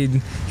too. He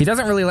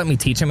doesn't really let me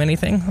teach him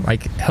anything.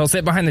 He'll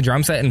sit behind the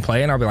drum set and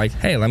play, and I'll be like,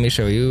 hey, let me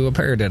show you a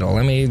paradiddle.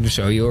 Let me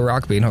show you a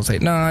rock beat. And he'll say,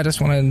 no,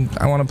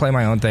 I want to play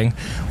my own thing,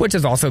 which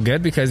is also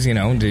good because you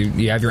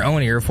have your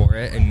own ear for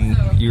it,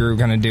 and you're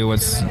gonna do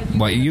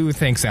what you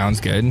think sounds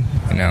good.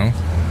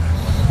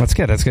 That's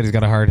good. He's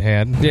got a hard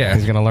head. Yeah,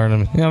 he's gonna learn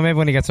him. Maybe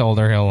when he gets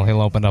older,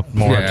 he'll open up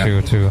more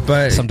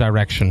to some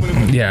direction.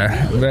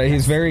 Yeah, but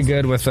he's very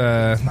good with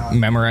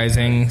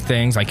memorizing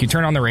things. You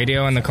turn on the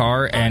radio in the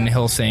car, and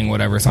he'll sing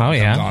whatever song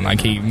comes on.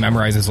 He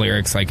memorizes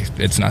lyrics like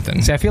it's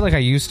nothing. See, I feel like I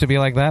used to be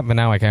like that, but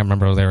now I can't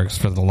remember lyrics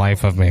for the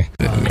life of me.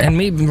 And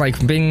me,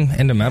 being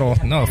into metal,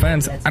 no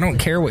offense, I don't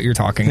care what you're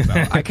talking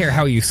about. I care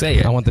how you say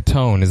it. I want the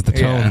tone. Is the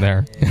tone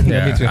there?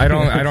 Yeah, I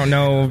don't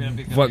know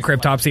what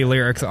Cryptopsy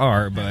lyrics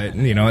are, but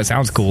it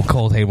sounds cool.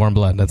 Cold Hate Warm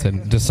Blood. That's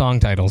it. Just song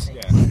titles.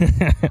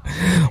 Yeah.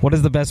 What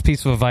is the best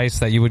piece of advice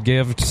that you would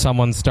give to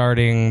someone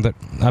starting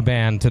a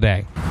band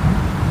today?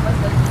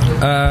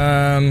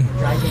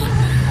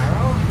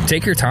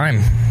 Take your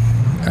time.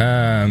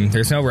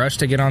 There's no rush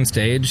to get on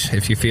stage.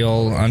 If you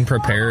feel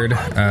unprepared,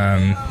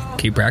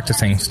 keep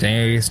practicing.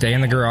 Stay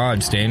in the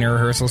garage. Stay in your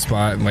rehearsal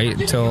spot. Wait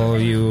until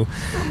you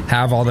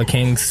have all the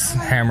kinks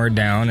hammered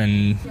down.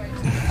 And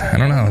I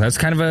don't know. That's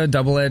kind of a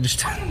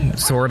double-edged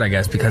sword, I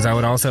guess, because I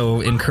would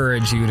also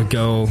encourage you to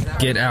go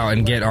get out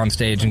and get on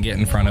stage and get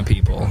in front of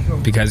people,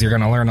 because you're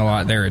going to learn a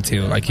lot there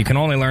too. You can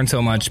only learn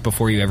so much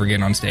before you ever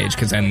get on stage,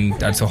 because then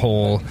that's a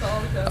whole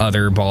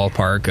other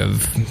ballpark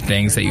of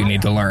things that you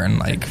need to learn,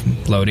 like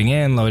loading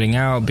in, loading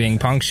out, being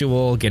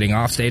punctual, getting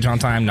off stage on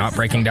time, not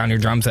breaking down your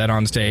drum set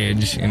on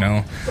stage.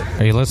 Are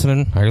you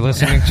listening? Are you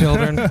listening,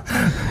 children?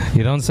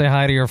 You don't say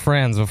hi to your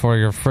friends before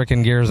your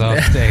frickin' gear's off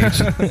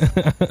stage.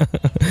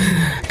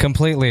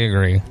 Completely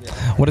agree.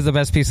 What is the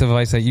best piece of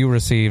advice that you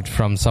received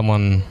from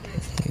someone,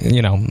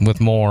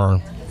 with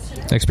more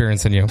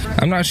experience than you?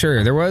 I'm not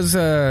sure. There was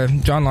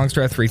John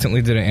Longstreth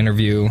recently did an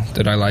interview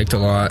that I liked a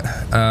lot,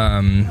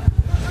 and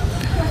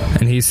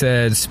he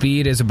said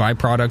speed is a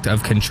byproduct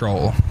of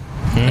control,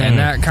 and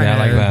that kind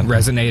of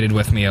resonated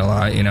with me a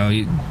lot.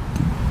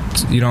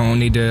 You don't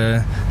need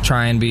to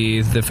try and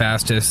be the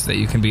fastest that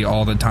you can be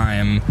all the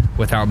time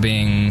without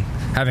being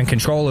having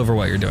control over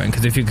what you're doing.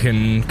 Because if you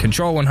can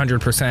control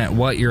 100%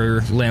 what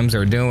your limbs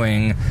are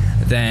doing,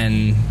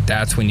 then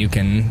that's when you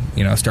can,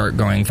 start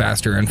going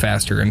faster and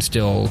faster and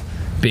still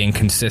being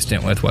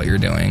consistent with what you're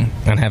doing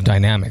and have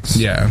dynamics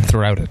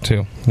throughout it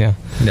too. So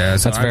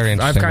that's very interesting.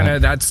 I've kind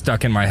of that's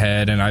stuck in my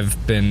head, and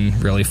I've been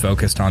really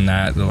focused on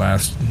that the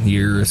last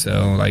year or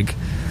so. Like,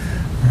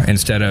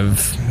 instead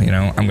of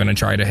I'm going to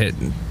try to hit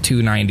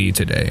 290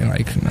 today,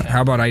 like,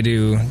 how about I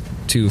do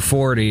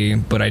 240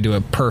 but I do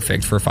it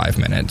perfect for 5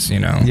 minutes,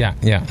 and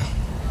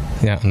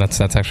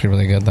that's actually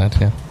really good.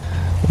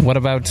 What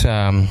about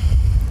the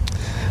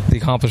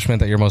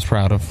accomplishment that you're most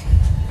proud of?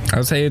 I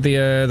would say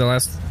the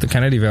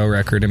Kennedyville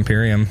record,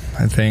 Imperium.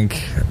 I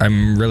think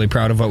I'm really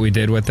proud of what we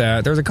did with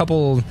that. There's a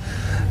couple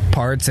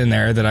parts in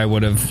there that I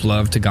would have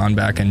loved to gone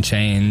back and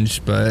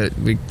change, but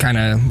we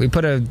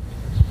put a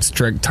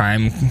strict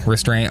time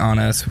restraint on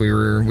us.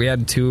 We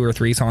had 2 or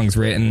 3 songs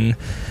written,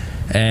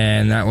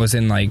 and that was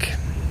in like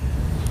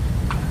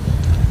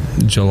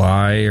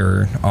July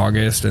or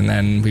August, and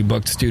then we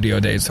booked studio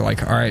dates. So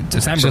like, all right,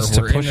 December,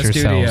 we're in the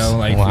studio.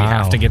 Like, we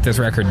have to get this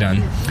record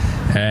done.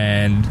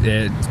 And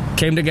it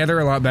came together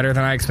a lot better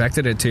than I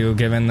expected it to,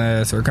 given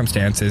the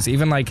circumstances.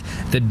 Even like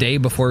the day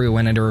before we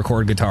went into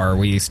record guitar,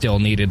 we still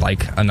needed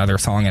like another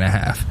song and a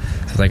half.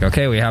 So it's like,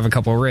 okay, we have a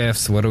couple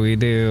riffs. What do we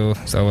do?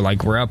 So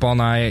like, we're up all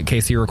night.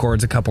 Casey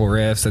records a couple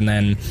riffs, and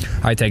then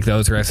I take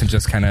those riffs and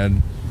just kind of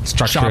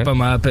chop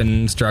them up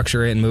and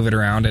structure it and move it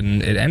around,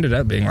 and it ended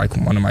up being like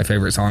one of my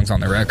favorite songs on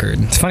the record.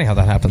 It's funny how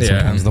that happens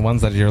sometimes. The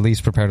ones that you're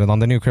least prepared with on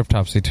the new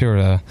Cryptopsy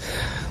tour,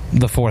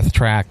 the 4th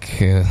track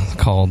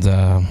called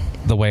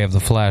The Way of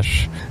the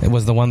Flesh, it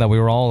was the one that we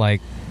were all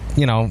like,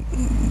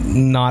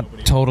 not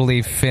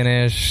totally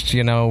finished.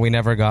 We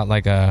never got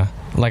like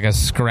a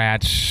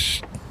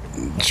scratch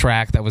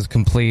track that was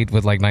complete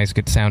with like nice,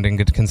 good sounding,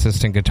 good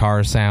consistent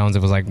guitar sounds.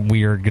 It was like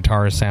weird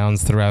guitar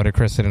sounds throughout it.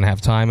 Chris didn't have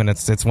time, and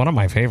it's one of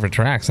my favorite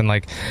tracks. And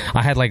like,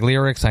 I had like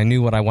lyrics, I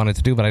knew what I wanted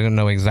to do, but I didn't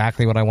know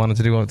exactly what I wanted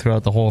to do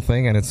throughout the whole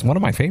thing. And it's one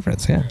of my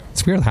favorites.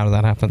 It's weird how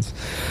that happens.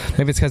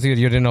 Maybe it's because you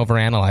didn't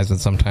overanalyze it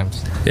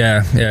sometimes.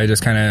 I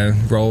just kind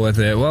of roll with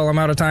it. Well, I'm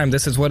out of time,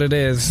 this is what it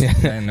is.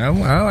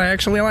 I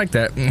actually like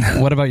that.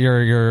 What about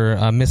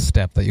your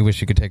misstep that you wish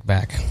you could take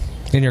back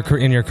in your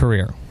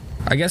career?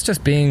 I guess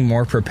just being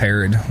more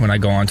prepared when I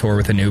go on tour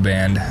with a new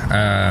band.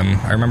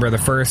 I remember the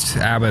first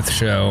Abath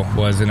show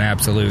was an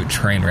absolute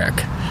train wreck.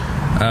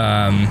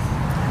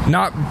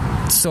 Not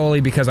solely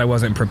because I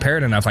wasn't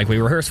prepared enough. Like, we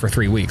rehearsed for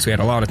 3 weeks. We had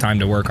a lot of time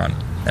to work on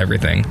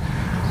everything.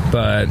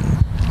 But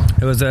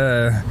it was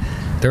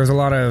there was a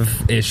lot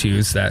of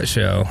issues that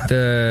show.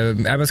 The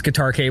Abath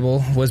guitar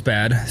cable was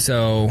bad,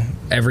 so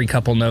every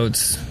couple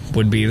notes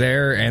would be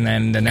there, and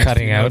then the next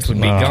few notes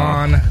would be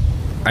gone.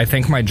 I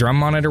think my drum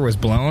monitor was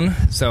blown,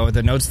 so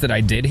the notes that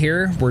I did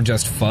hear were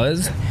just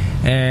fuzz.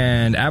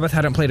 And Abath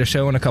hadn't played a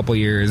show in a couple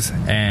years,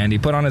 and he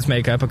put on his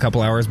makeup a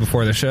couple hours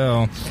before the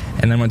show,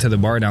 and then went to the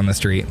bar down the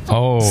street.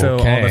 Oh, so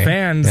all the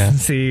fans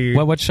see.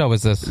 What show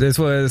was this? This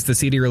was the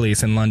CD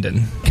release in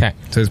London. Okay.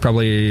 So it was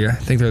probably, I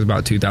think there was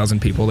about 2,000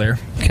 people there.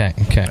 Okay.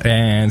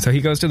 And so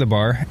he goes to the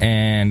bar,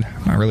 and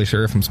I'm not really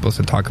sure if I'm supposed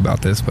to talk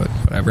about this, but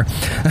whatever.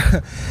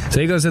 So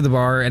he goes to the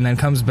bar and then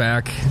comes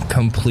back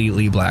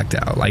completely blacked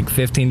out. Like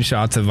 15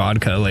 shots of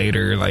vodka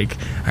later. Like,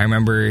 I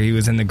remember he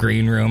was in the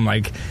green room,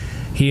 like,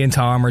 he and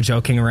Tom are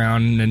joking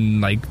around,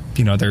 and like,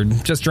 they're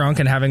just drunk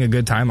and having a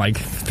good time, like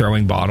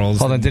throwing bottles.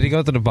 Hold on, did he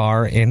go to the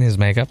bar in his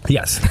makeup?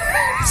 Yes.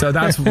 So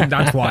that's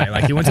why.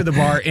 Like, he went to the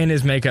bar in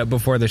his makeup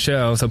before the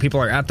show, so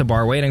people are at the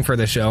bar waiting for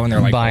the show, and they're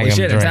like, holy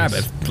shit, it's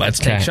Abath. Let's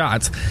take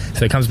shots.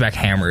 So he comes back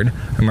hammered.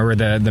 I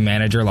remember the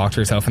manager locked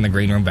herself in the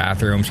green room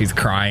bathroom. She's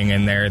crying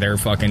in there. They're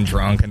fucking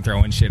drunk and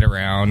throwing shit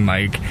around.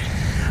 Like,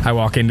 I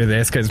walk into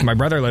this because my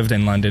brother lived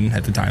in London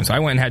at the time, so I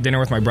went and had dinner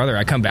with my brother.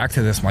 I come back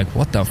to this, I'm like,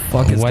 what the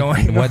fuck is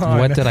going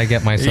on? What did I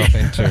get myself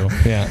into?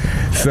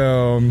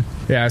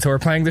 So we're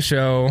playing the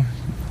show.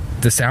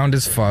 The sound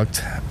is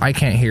fucked. I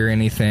can't hear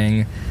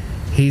anything.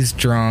 He's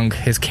drunk.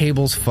 His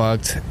cable's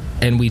fucked.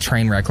 And we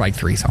train wreck like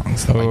 3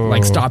 songs.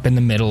 Like stop in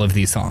the middle of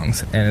these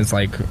songs. And it's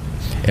like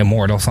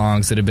immortal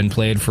songs that have been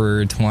played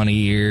for 20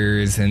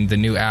 years, and the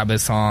new ABBA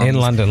songs. In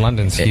London.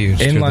 London's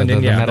huge. In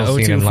London, the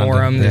O2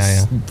 Forum, London.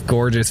 this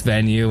gorgeous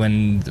venue,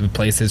 and the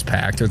place is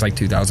packed. There's like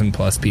 2,000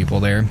 plus people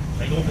there.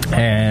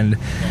 And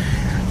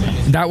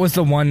that was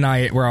the one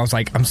night where I was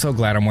like, I'm so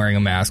glad I'm wearing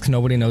a mask.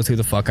 Nobody knows who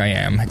the fuck I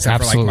am.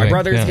 Except for like my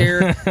brother's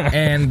here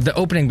and the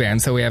opening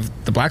band. So we have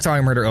the Black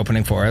Dahlia Murder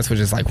opening for us, which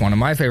is like one of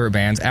my favorite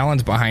bands.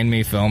 Alan's behind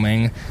me filming.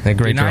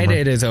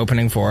 Benighted is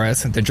opening for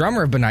us. The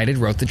drummer of Benighted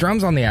wrote the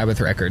drums on the Abath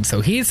record.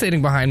 So he's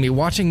sitting behind me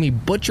watching me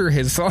butcher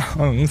his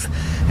songs.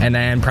 And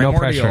then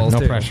Primordials.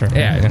 No pressure.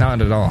 Yeah,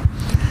 not at all.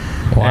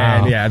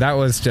 Wow. And that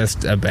was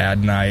just a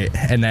bad night.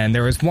 And then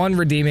there was one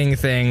redeeming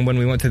thing when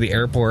we went to the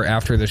airport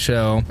after the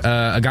show.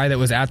 A guy that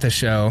was at the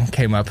show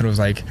came up and was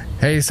like,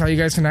 hey, saw you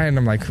guys tonight. And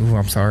I'm like, ooh,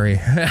 I'm sorry.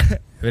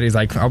 But he's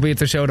like, I'll be at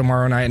the show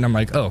tomorrow night. And I'm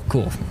like, oh,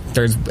 cool.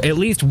 There's at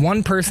least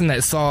one person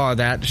that saw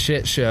that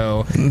shit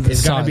show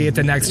is going to be at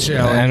the next show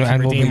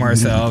and redeem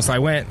ourselves. I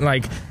went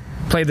like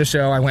played the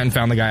show. I went and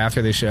found the guy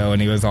after the show,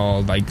 and he was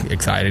all like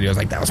excited. He was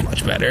like, "That was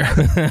much better."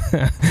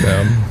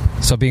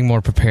 So being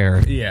more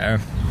prepared. Yeah,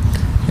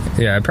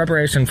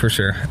 preparation for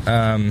sure.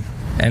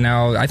 And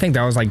now I think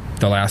that was like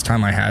the last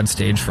time I had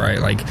stage fright.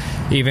 Like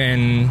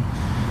even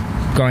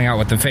going out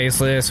with the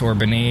Faceless or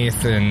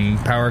Beneath and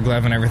Power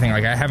Glove and everything,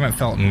 like I haven't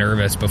felt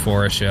nervous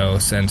before a show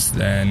since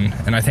then.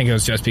 And I think it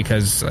was just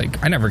because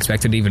like I never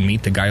expected to even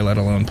meet the guy, let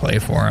alone play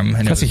for him.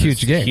 And that's a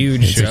huge gig.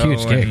 Huge show,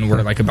 and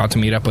we're like about to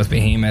meet up with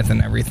Behemoth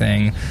and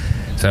everything.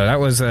 So that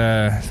was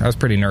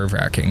pretty nerve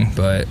wracking.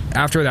 But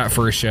after that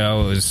first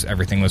show,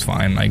 everything was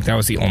fine. Like that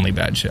was the only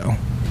bad show.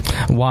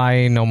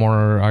 Why no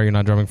more? Are you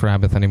not drumming for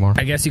Abbott anymore?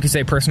 I guess you could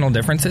say personal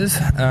differences.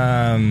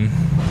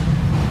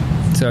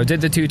 So I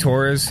did the 2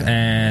 tours,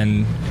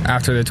 and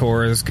after the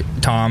tours,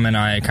 Tom and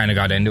I kind of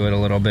got into it a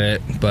little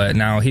bit, but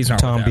now he's not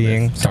Tom with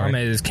being? Abbott. Tom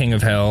is King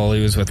of Hell.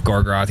 He was with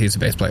Gorgroth. He's a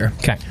bass player.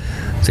 Okay.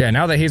 So yeah,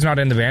 now that he's not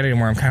in the band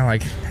anymore, I'm kind of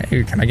like,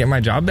 hey, can I get my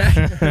job back?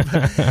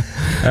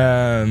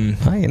 Well,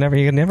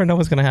 you never know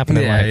what's going to happen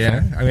in life.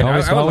 Yeah. Eh? I mean,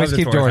 always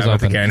keep doors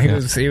open. Again.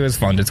 He was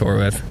fun to tour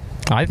with.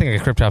 I think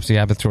a Cryptopsy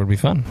Abbott tour would be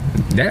fun.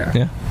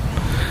 Yeah.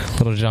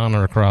 Little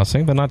genre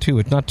crossing, but not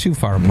too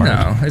far apart.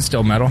 No, it's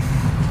still metal.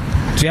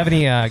 Do you have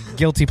any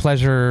guilty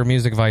pleasure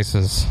music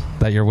vices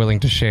that you're willing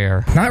to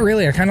share? Not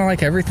really. I kind of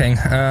like everything.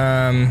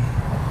 I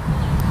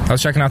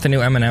was checking out the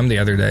new Eminem the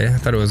other day. I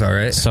thought it was all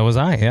right. So was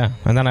I, yeah.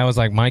 And then I was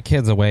like, my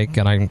kid's awake,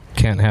 and I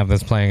can't have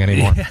this playing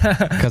anymore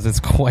because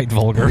it's quite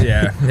vulgar.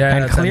 Yeah,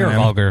 and clear Eminem.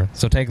 Vulgar.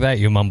 So take that,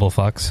 you mumble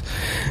fucks.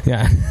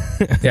 Yeah,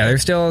 yeah.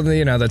 There's still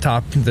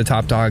the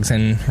top dogs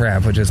in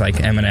rap, which is like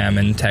Eminem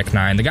and Tech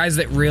Nine, the guys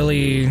that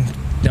really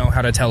know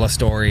how to tell a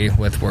story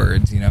with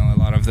words. You know, a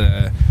lot of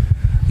the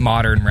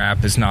modern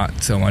rap is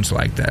not so much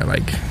like that,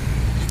 like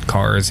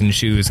cars and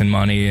shoes and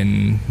money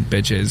and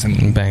bitches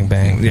and bang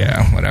bang.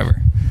 Yeah,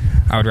 whatever.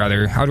 I would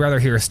rather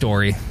hear a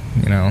story,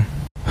 you know.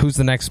 Who's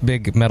the next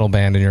big metal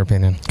band in your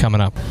opinion coming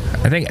up?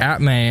 I think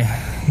Atme,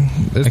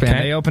 this band,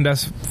 they opened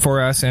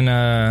for us in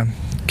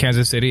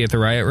Kansas City at the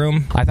Riot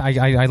Room.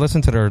 I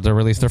listened to their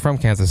release. They're from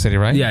Kansas City,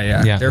 right?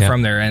 Yeah. They're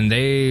from there, and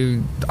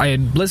I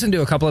had listened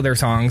to a couple of their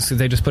songs.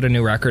 They just put a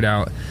new record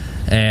out,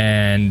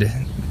 and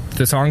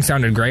the song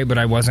sounded great, but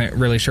I wasn't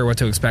really sure what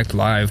to expect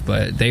live.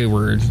 But they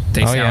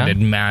sounded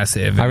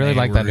massive. I really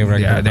like that new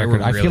record. Yeah, they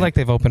were I feel like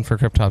they've opened for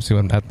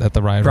Cryptopsy at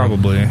the Riot Room.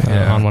 Probably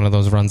on one of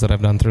those runs that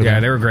I've done through. Yeah,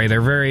 them. they were great.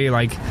 They're very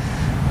like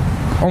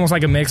almost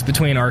like a mix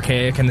between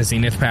Archaic and the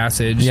Zenith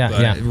Passage.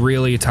 But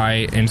really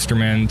tight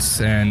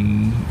instruments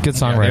and good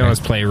songwriting. They always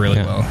play really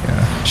well.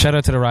 Yeah. Shout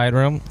out to the Riot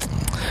Room.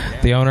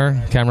 The owner,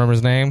 can't remember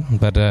his name,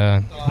 but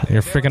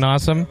you're freaking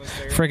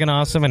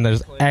awesome, and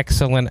there's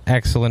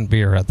excellent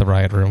beer at the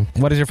Riot Room.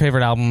 What is your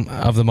favorite album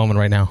of the moment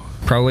right now?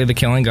 Probably The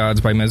Killing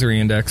Gods by Misery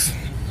Index.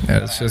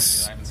 Yeah, it's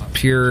just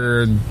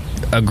pure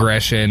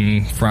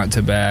aggression front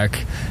to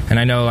back, and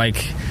I know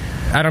like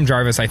Adam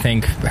Jarvis, I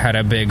think, had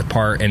a big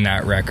part in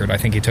that record. I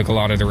think he took a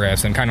lot of the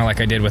riffs, and kind of like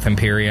I did with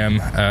Imperium,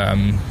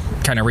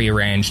 kind of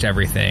rearranged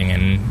everything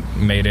and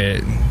made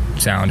it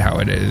sound how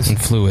it is. And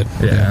fluid.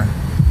 Yeah.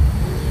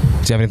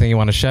 Do you have anything you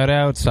want to shout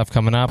out? Stuff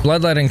coming up?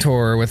 Bloodletting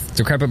tour with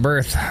Decrepit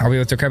Birth. I'll be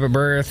with Decrepit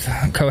Birth,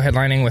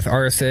 co-headlining with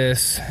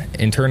Arsis,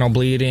 Internal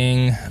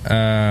Bleeding,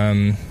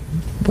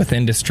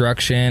 Within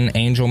Destruction,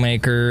 Angel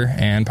Maker,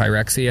 and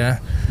Pyrexia.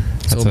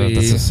 So we'll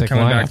be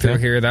coming back through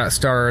here. That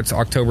starts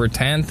October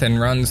 10th and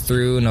runs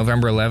through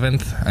November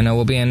 11th. I know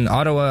we'll be in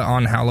Ottawa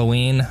on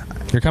Halloween.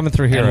 You're coming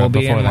through here, and we'll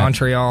be in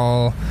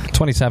Montreal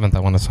 27th, I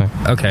want to say.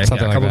 Okay, a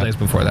couple days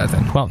before that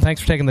then. Well, thanks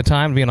for taking the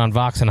time, being on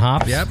Vox and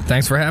Hops. Yep,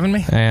 thanks for having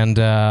me. And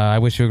I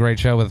wish you a great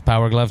show with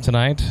Power Glove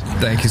tonight.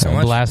 Thank you so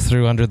much. Blast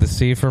through Under the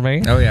Sea for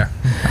me. Oh yeah,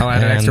 I'll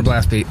add an extra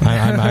blast beat.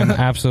 I'm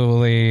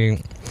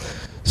absolutely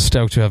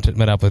stoked to have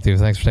met up with you.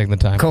 Thanks for taking the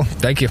time. Cool,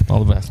 thank you.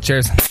 All the best.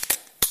 Cheers.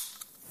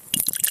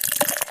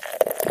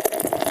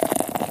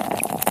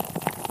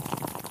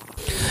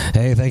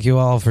 Hey, thank you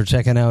all for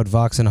checking out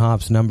Vox and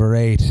Hops number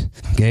 8.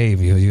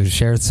 Gabe, you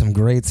shared some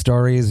great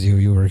stories.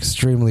 You were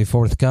extremely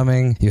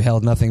forthcoming. You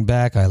held nothing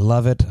back. I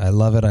love it.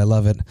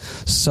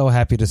 So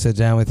happy to sit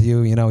down with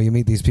you. You know, you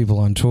meet these people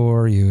on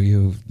tour.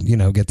 You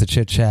get to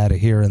chit chat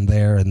here and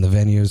there in the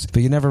venues,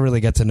 but you never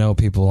really get to know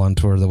people on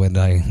tour the way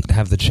I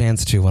have the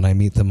chance to when I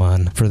meet them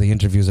for the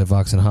interviews at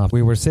Vox and Hops.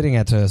 We were sitting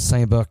at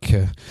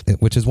Saint-Boc,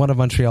 which is one of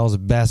Montreal's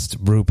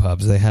best brew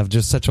pubs. They have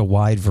just such a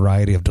wide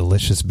variety of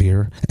delicious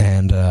beer,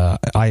 and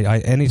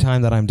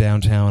anytime that I'm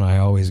downtown, I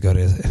always go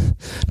to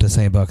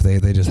Saint-Boc.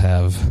 They just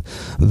have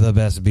the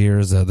best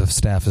beers. The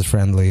staff is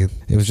friendly.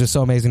 It was just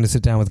so amazing to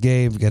sit down with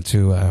Gabe, get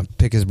to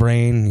pick his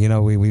brain. You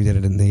know, we did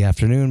it in the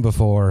afternoon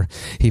before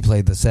he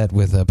played the set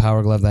with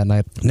Power Glove that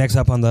night. Next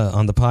up on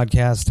the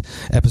podcast,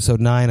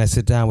 episode 9, I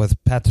sit down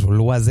with Pat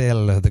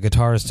Loisel, the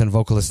guitarist and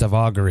vocalist of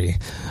Augury.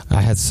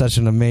 I had such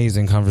an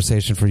amazing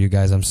conversation for you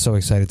guys. I'm so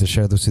excited to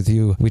share this with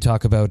you. We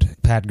talk about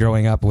Pat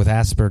growing up with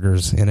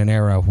Asperger's in an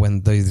era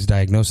when these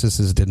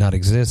diagnoses did not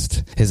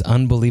exist, his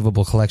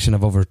unbelievable collection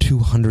of over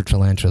 200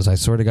 tarantulas. I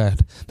swear to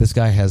God, this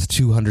guy has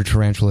 200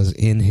 tarantulas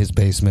in his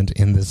basement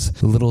in this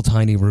little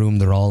tiny room.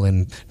 They're all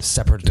in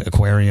separate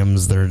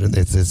aquariums.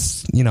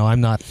 It's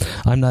I'm not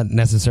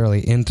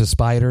necessarily into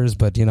spiders,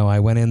 but I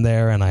went in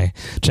there and I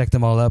checked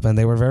them all up, and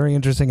they were very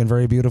interesting and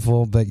very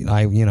beautiful. But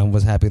I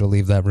was happy to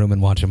leave that room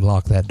and watch him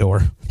lock that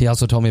door. He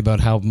also told me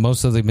about how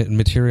most of the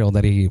material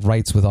that he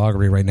writes with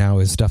Augury right now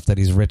is stuff that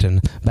he's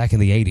written back in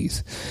the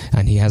 80s,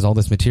 and he has all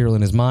this material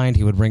in his mind.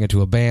 He would bring it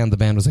to a band. The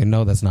band would say,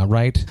 no, that's not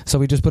right. So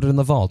he just put it in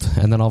the vault,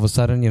 and then all of a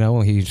sudden,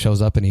 he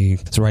shows up and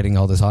he's writing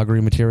all this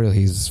Augury material.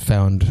 He's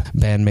found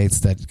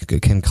bandmates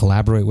that can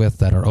collaborate with,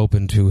 that are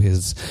open to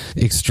his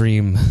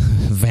extreme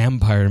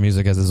vampire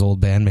music, as his old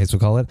bandmates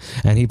would call it,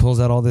 and he pulls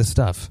out all this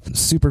stuff.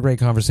 Super great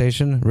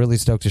conversation. Really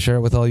stoked to share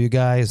it with all you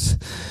guys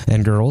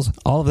and girls.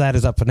 All of that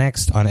is up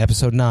next on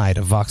episode 9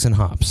 of Vox and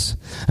Hops.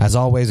 As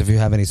always, if you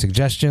have any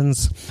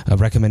suggestions,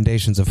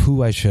 recommendations of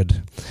who I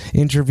should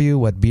interview,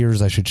 what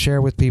beers I should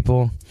share with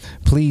people,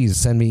 please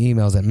send me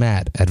emails at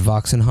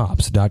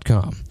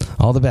matt@voxandhops.com.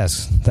 All the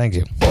best. Thank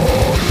you.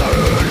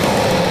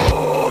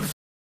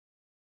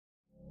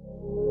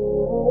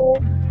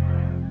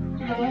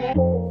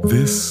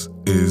 This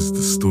is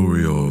the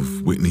story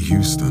of Whitney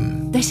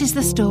Houston. This is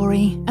the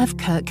story of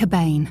Kurt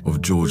Cobain.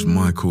 Of George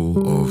Michael,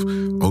 of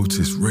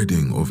Otis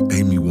Redding, of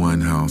Amy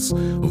Winehouse,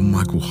 of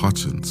Michael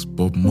Hutchence,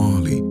 Bob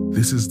Marley.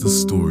 This is the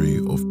story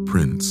of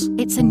Prince.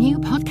 It's a new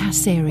podcast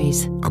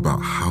series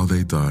about how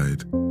they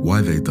died,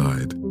 why they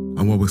died,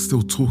 and why we're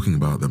still talking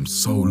about them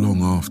so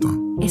long after.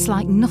 It's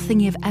like nothing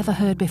you've ever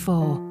heard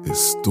before. It's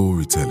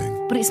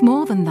storytelling. But it's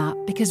more than that,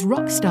 because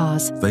rock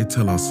stars, they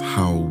tell us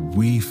how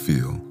we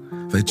feel.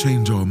 They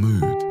change our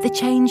mood. They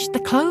change the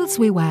clothes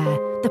we wear,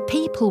 the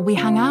people we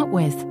hang out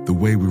with, the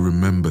way we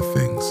remember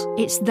things.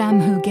 It's them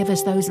who give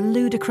us those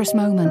ludicrous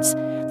moments,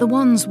 the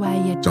ones where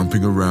you're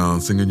jumping around,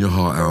 singing your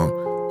heart out,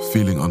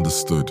 feeling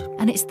understood.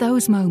 And it's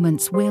those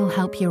moments we'll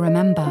help you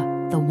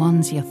remember, the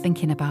ones you're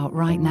thinking about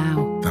right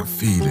now. That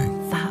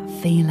feeling. That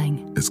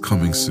feeling. It's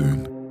coming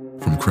soon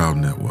from Crowd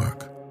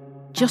Network.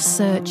 Just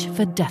search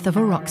for Death of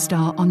a Rock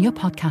Star on your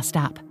podcast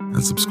app.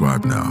 And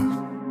subscribe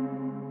now.